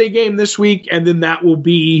Thursday game this week, and then that will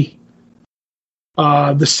be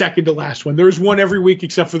the second to last one. There's one every week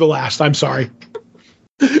except for the last. I'm sorry.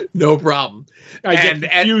 No problem. I get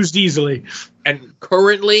confused easily. And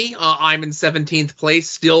currently, I'm in 17th place,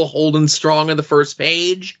 still holding strong on the first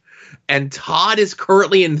page. And Todd is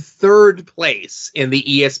currently in third place in the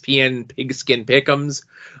ESPN Pigskin Pick'ems.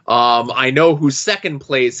 I know who second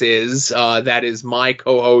place is. That is my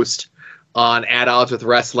co-host on At Odds with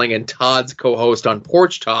Wrestling and Todd's co-host on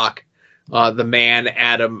Porch Talk, the man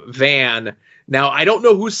Adam Van. Now, I don't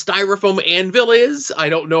know who Styrofoam Anvil is. I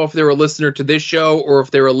don't know if they're a listener to this show or if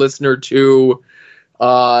they're a listener to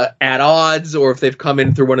At Odds or if they've come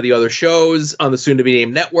in through one of the other shows on the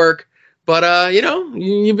soon-to-be-named network. But,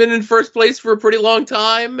 you've been in first place for a pretty long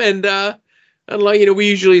time, and, we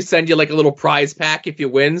usually send you a little prize pack if you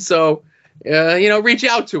win. So, reach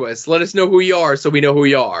out to us. Let us know who you are so we know who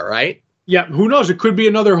you are, right? Yeah, who knows? It could be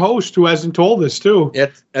another host who hasn't told us, too.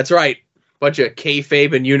 That's right. Bunch of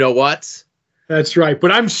kayfabe and you-know-whats. That's right.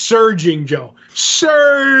 But I'm surging, Joe.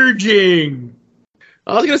 Surging!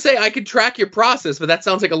 I was going to say I could track your process, but that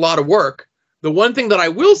sounds like a lot of work. The one thing that I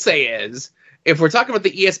will say is, if we're talking about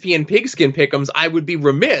the ESPN Pigskin Pick'ems, I would be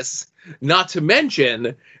remiss not to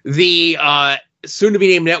mention the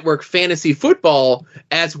soon-to-be-named network Fantasy Football,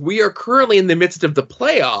 as we are currently in the midst of the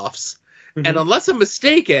playoffs. Mm-hmm. And unless I'm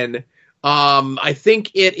mistaken, I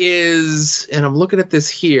think it is, and I'm looking at this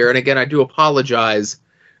here, and again, I do apologize.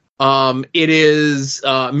 It is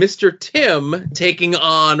Mr. Tim taking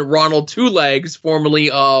on Ronald Two Legs,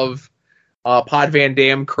 formerly of Pod Van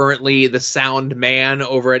Dam, currently the sound man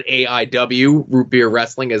over at AIW, Root Beer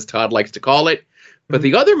Wrestling, as Todd likes to call it. But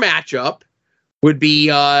the other matchup would be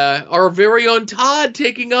our very own Todd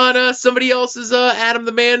taking on somebody else's Adam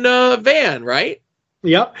the Man van, right?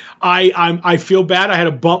 Yep. I feel bad. I had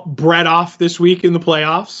to bump Brett off this week in the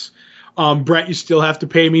playoffs. Brett, you still have to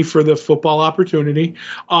pay me for the football opportunity.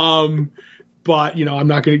 But, I'm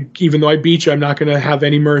not going to, even though I beat you, I'm not going to have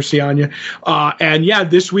any mercy on you. And yeah,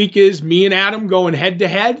 this week is me and Adam going head to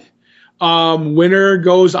head. Winner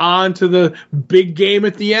goes on to the big game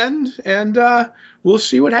at the end, and we'll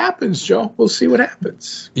see what happens, Joe. We'll see what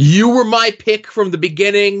happens. You were my pick from the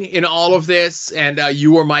beginning in all of this, and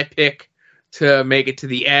you were my pick to make it to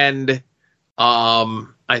the end.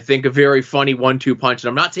 I think a very funny 1-2 punch. And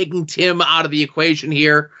I'm not taking Tim out of the equation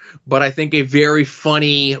here, but I think a very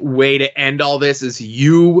funny way to end all this is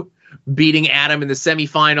you beating Adam in the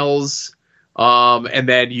semifinals, and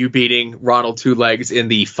then you beating Ronald Two Legs in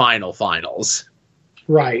the finals.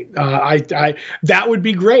 Right. I that would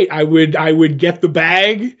be great. I would get the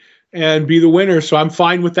bag and be the winner. So I'm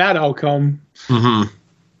fine with that outcome. Mm-hmm.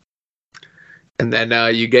 And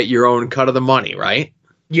then you get your own cut of the money, right?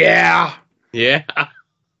 Yeah. Yeah.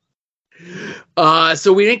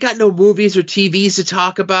 So we ain't got no movies or TVs to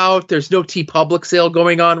talk about. There's no TeePublic sale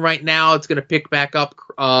going on right now. It's going to pick back up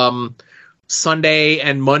Sunday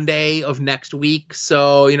and Monday of next week.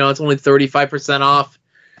 So, it's only 35% off.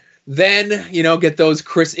 Then, get those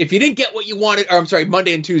if you didn't get what you wanted, or I'm sorry,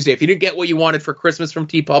 Monday and Tuesday. If you didn't get what you wanted for Christmas from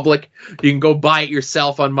TeePublic, you can go buy it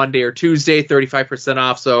yourself on Monday or Tuesday, 35%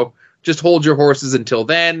 off. So just hold your horses until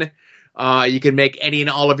then. You can make any and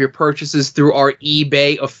all of your purchases through our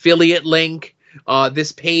eBay affiliate link.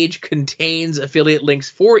 This page contains affiliate links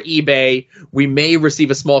for eBay. We may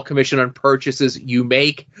receive a small commission on purchases you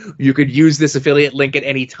make. You could use this affiliate link at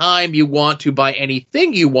any time you want to buy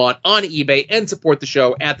anything you want on eBay and support the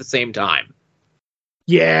show at the same time.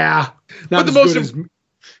 Yeah. Not as good as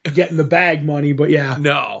getting the bag money, but yeah.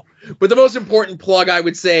 No. But the most important plug, I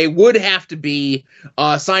would say, would have to be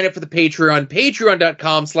sign up for the Patreon,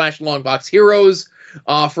 patreon.com/longboxheroes.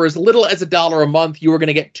 For as little as $1 a month, you are going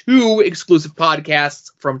to get 2 exclusive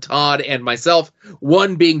podcasts from Todd and myself.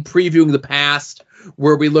 One being Previewing the Past,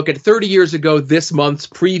 where we look at 30 years ago this month's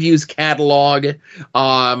previews catalog.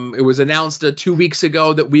 It was announced 2 weeks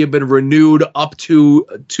ago that we have been renewed up to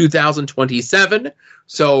 2027.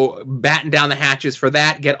 So batten down the hatches for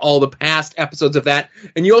that. Get all the past episodes of that.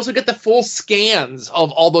 And you also get the full scans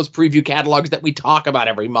of all those preview catalogs that we talk about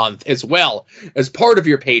every month as well as part of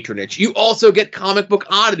your patronage. You also get Comic Book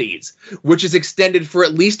Oddities, which is extended for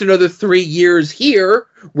at least another 3 years here,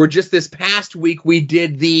 where just this past week we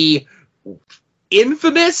did the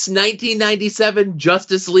infamous 1997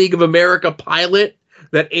 Justice League of America pilot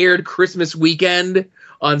that aired Christmas weekend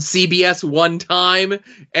on CBS one time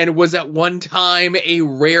and was at one time a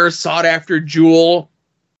rare sought-after jewel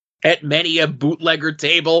at many a bootlegger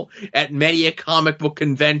table, at many a comic book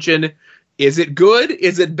convention. Is it good?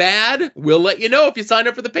 Is it bad? We'll let you know if you sign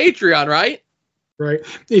up for the Patreon, right? Right.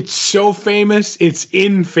 It's so famous, it's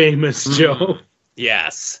infamous, Joe.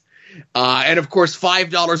 Yes. And of course,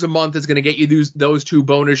 $5 a month is going to get you those 2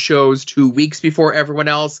 bonus shows 2 weeks before everyone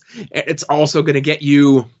else. It's also going to get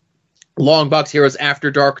you Longbox Heroes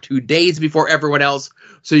After Dark 2 days before everyone else,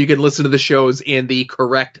 so you can listen to the shows in the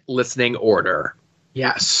correct listening order.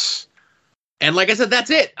 Yes. And like I said, that's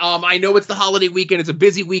it. I know it's the holiday weekend. It's a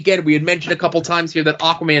busy weekend. We had mentioned a couple times here that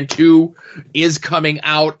Aquaman 2 is coming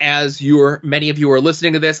out as many of you are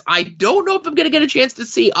listening to this. I don't know if I'm going to get a chance to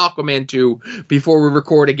see Aquaman 2 before we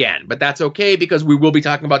record again, but that's okay because we will be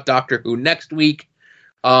talking about Doctor Who next week.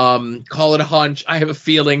 Call it a hunch. I have a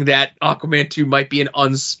feeling that Aquaman 2 might be an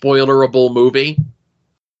unspoilerable movie.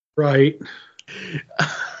 Right.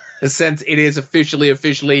 Since it is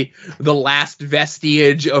officially the last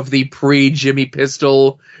vestige of the pre-Jimmy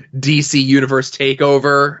Pistol DC Universe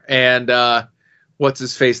takeover. And what's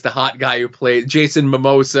his face? The hot guy who played Jason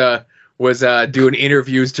Momoa was doing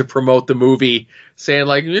interviews to promote the movie, saying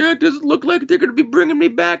like, yeah, it doesn't look like they're going to be bringing me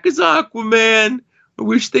back as Aquaman. I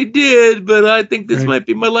wish they did, but I think this might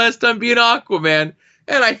be my last time being Aquaman.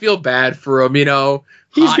 And I feel bad for him,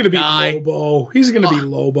 He's going to be Lobo. He's going to be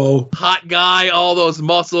Lobo. Hot guy, all those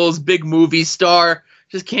muscles, big movie star.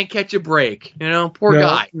 Just can't catch a break. Poor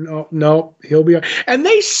guy. No, he'll be. And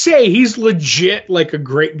they say he's legit like a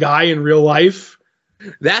great guy in real life.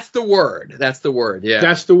 That's the word. Yeah.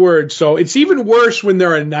 That's the word. So it's even worse when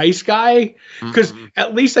they're a nice guy, because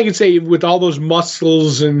at least I can say with all those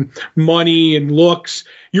muscles and money and looks,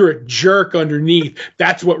 you're a jerk underneath.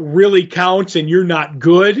 That's what really counts, and you're not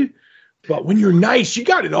good. But when you're nice, you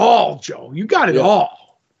got it all, Joe. You got it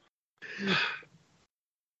all.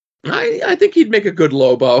 I think he'd make a good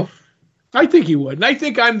Lobo. I think he would. And I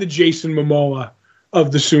think I'm the Jason Momoa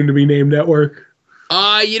of the soon-to-be-named network.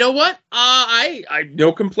 You know what? I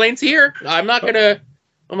no complaints here. I'm not gonna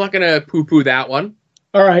poo-poo that one.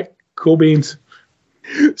 All right, cool beans.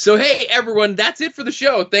 So hey everyone, that's it for the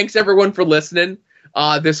show. Thanks everyone for listening.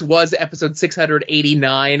 This was episode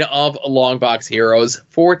 689 of Longbox Heroes.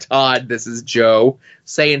 For Todd, this is Joe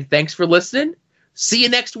saying thanks for listening. See you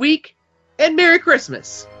next week, and Merry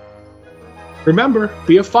Christmas. Remember,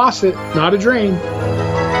 be a faucet, not a drain.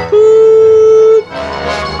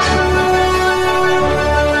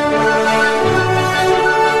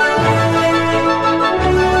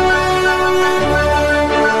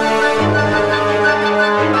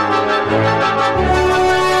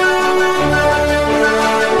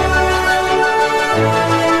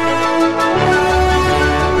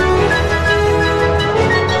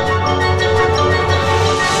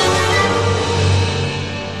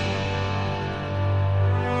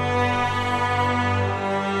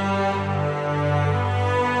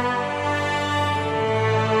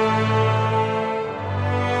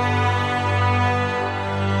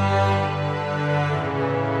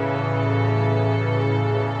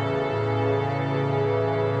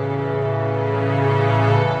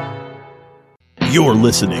 You're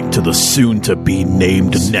listening to the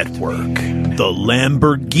soon-to-be-named network, the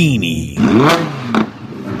Lamborghini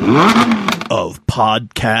of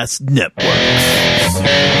podcast networks.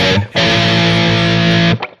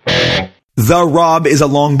 The Rob is a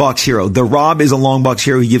Longbox hero. The Rob is a Longbox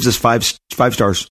hero. He gives us five stars.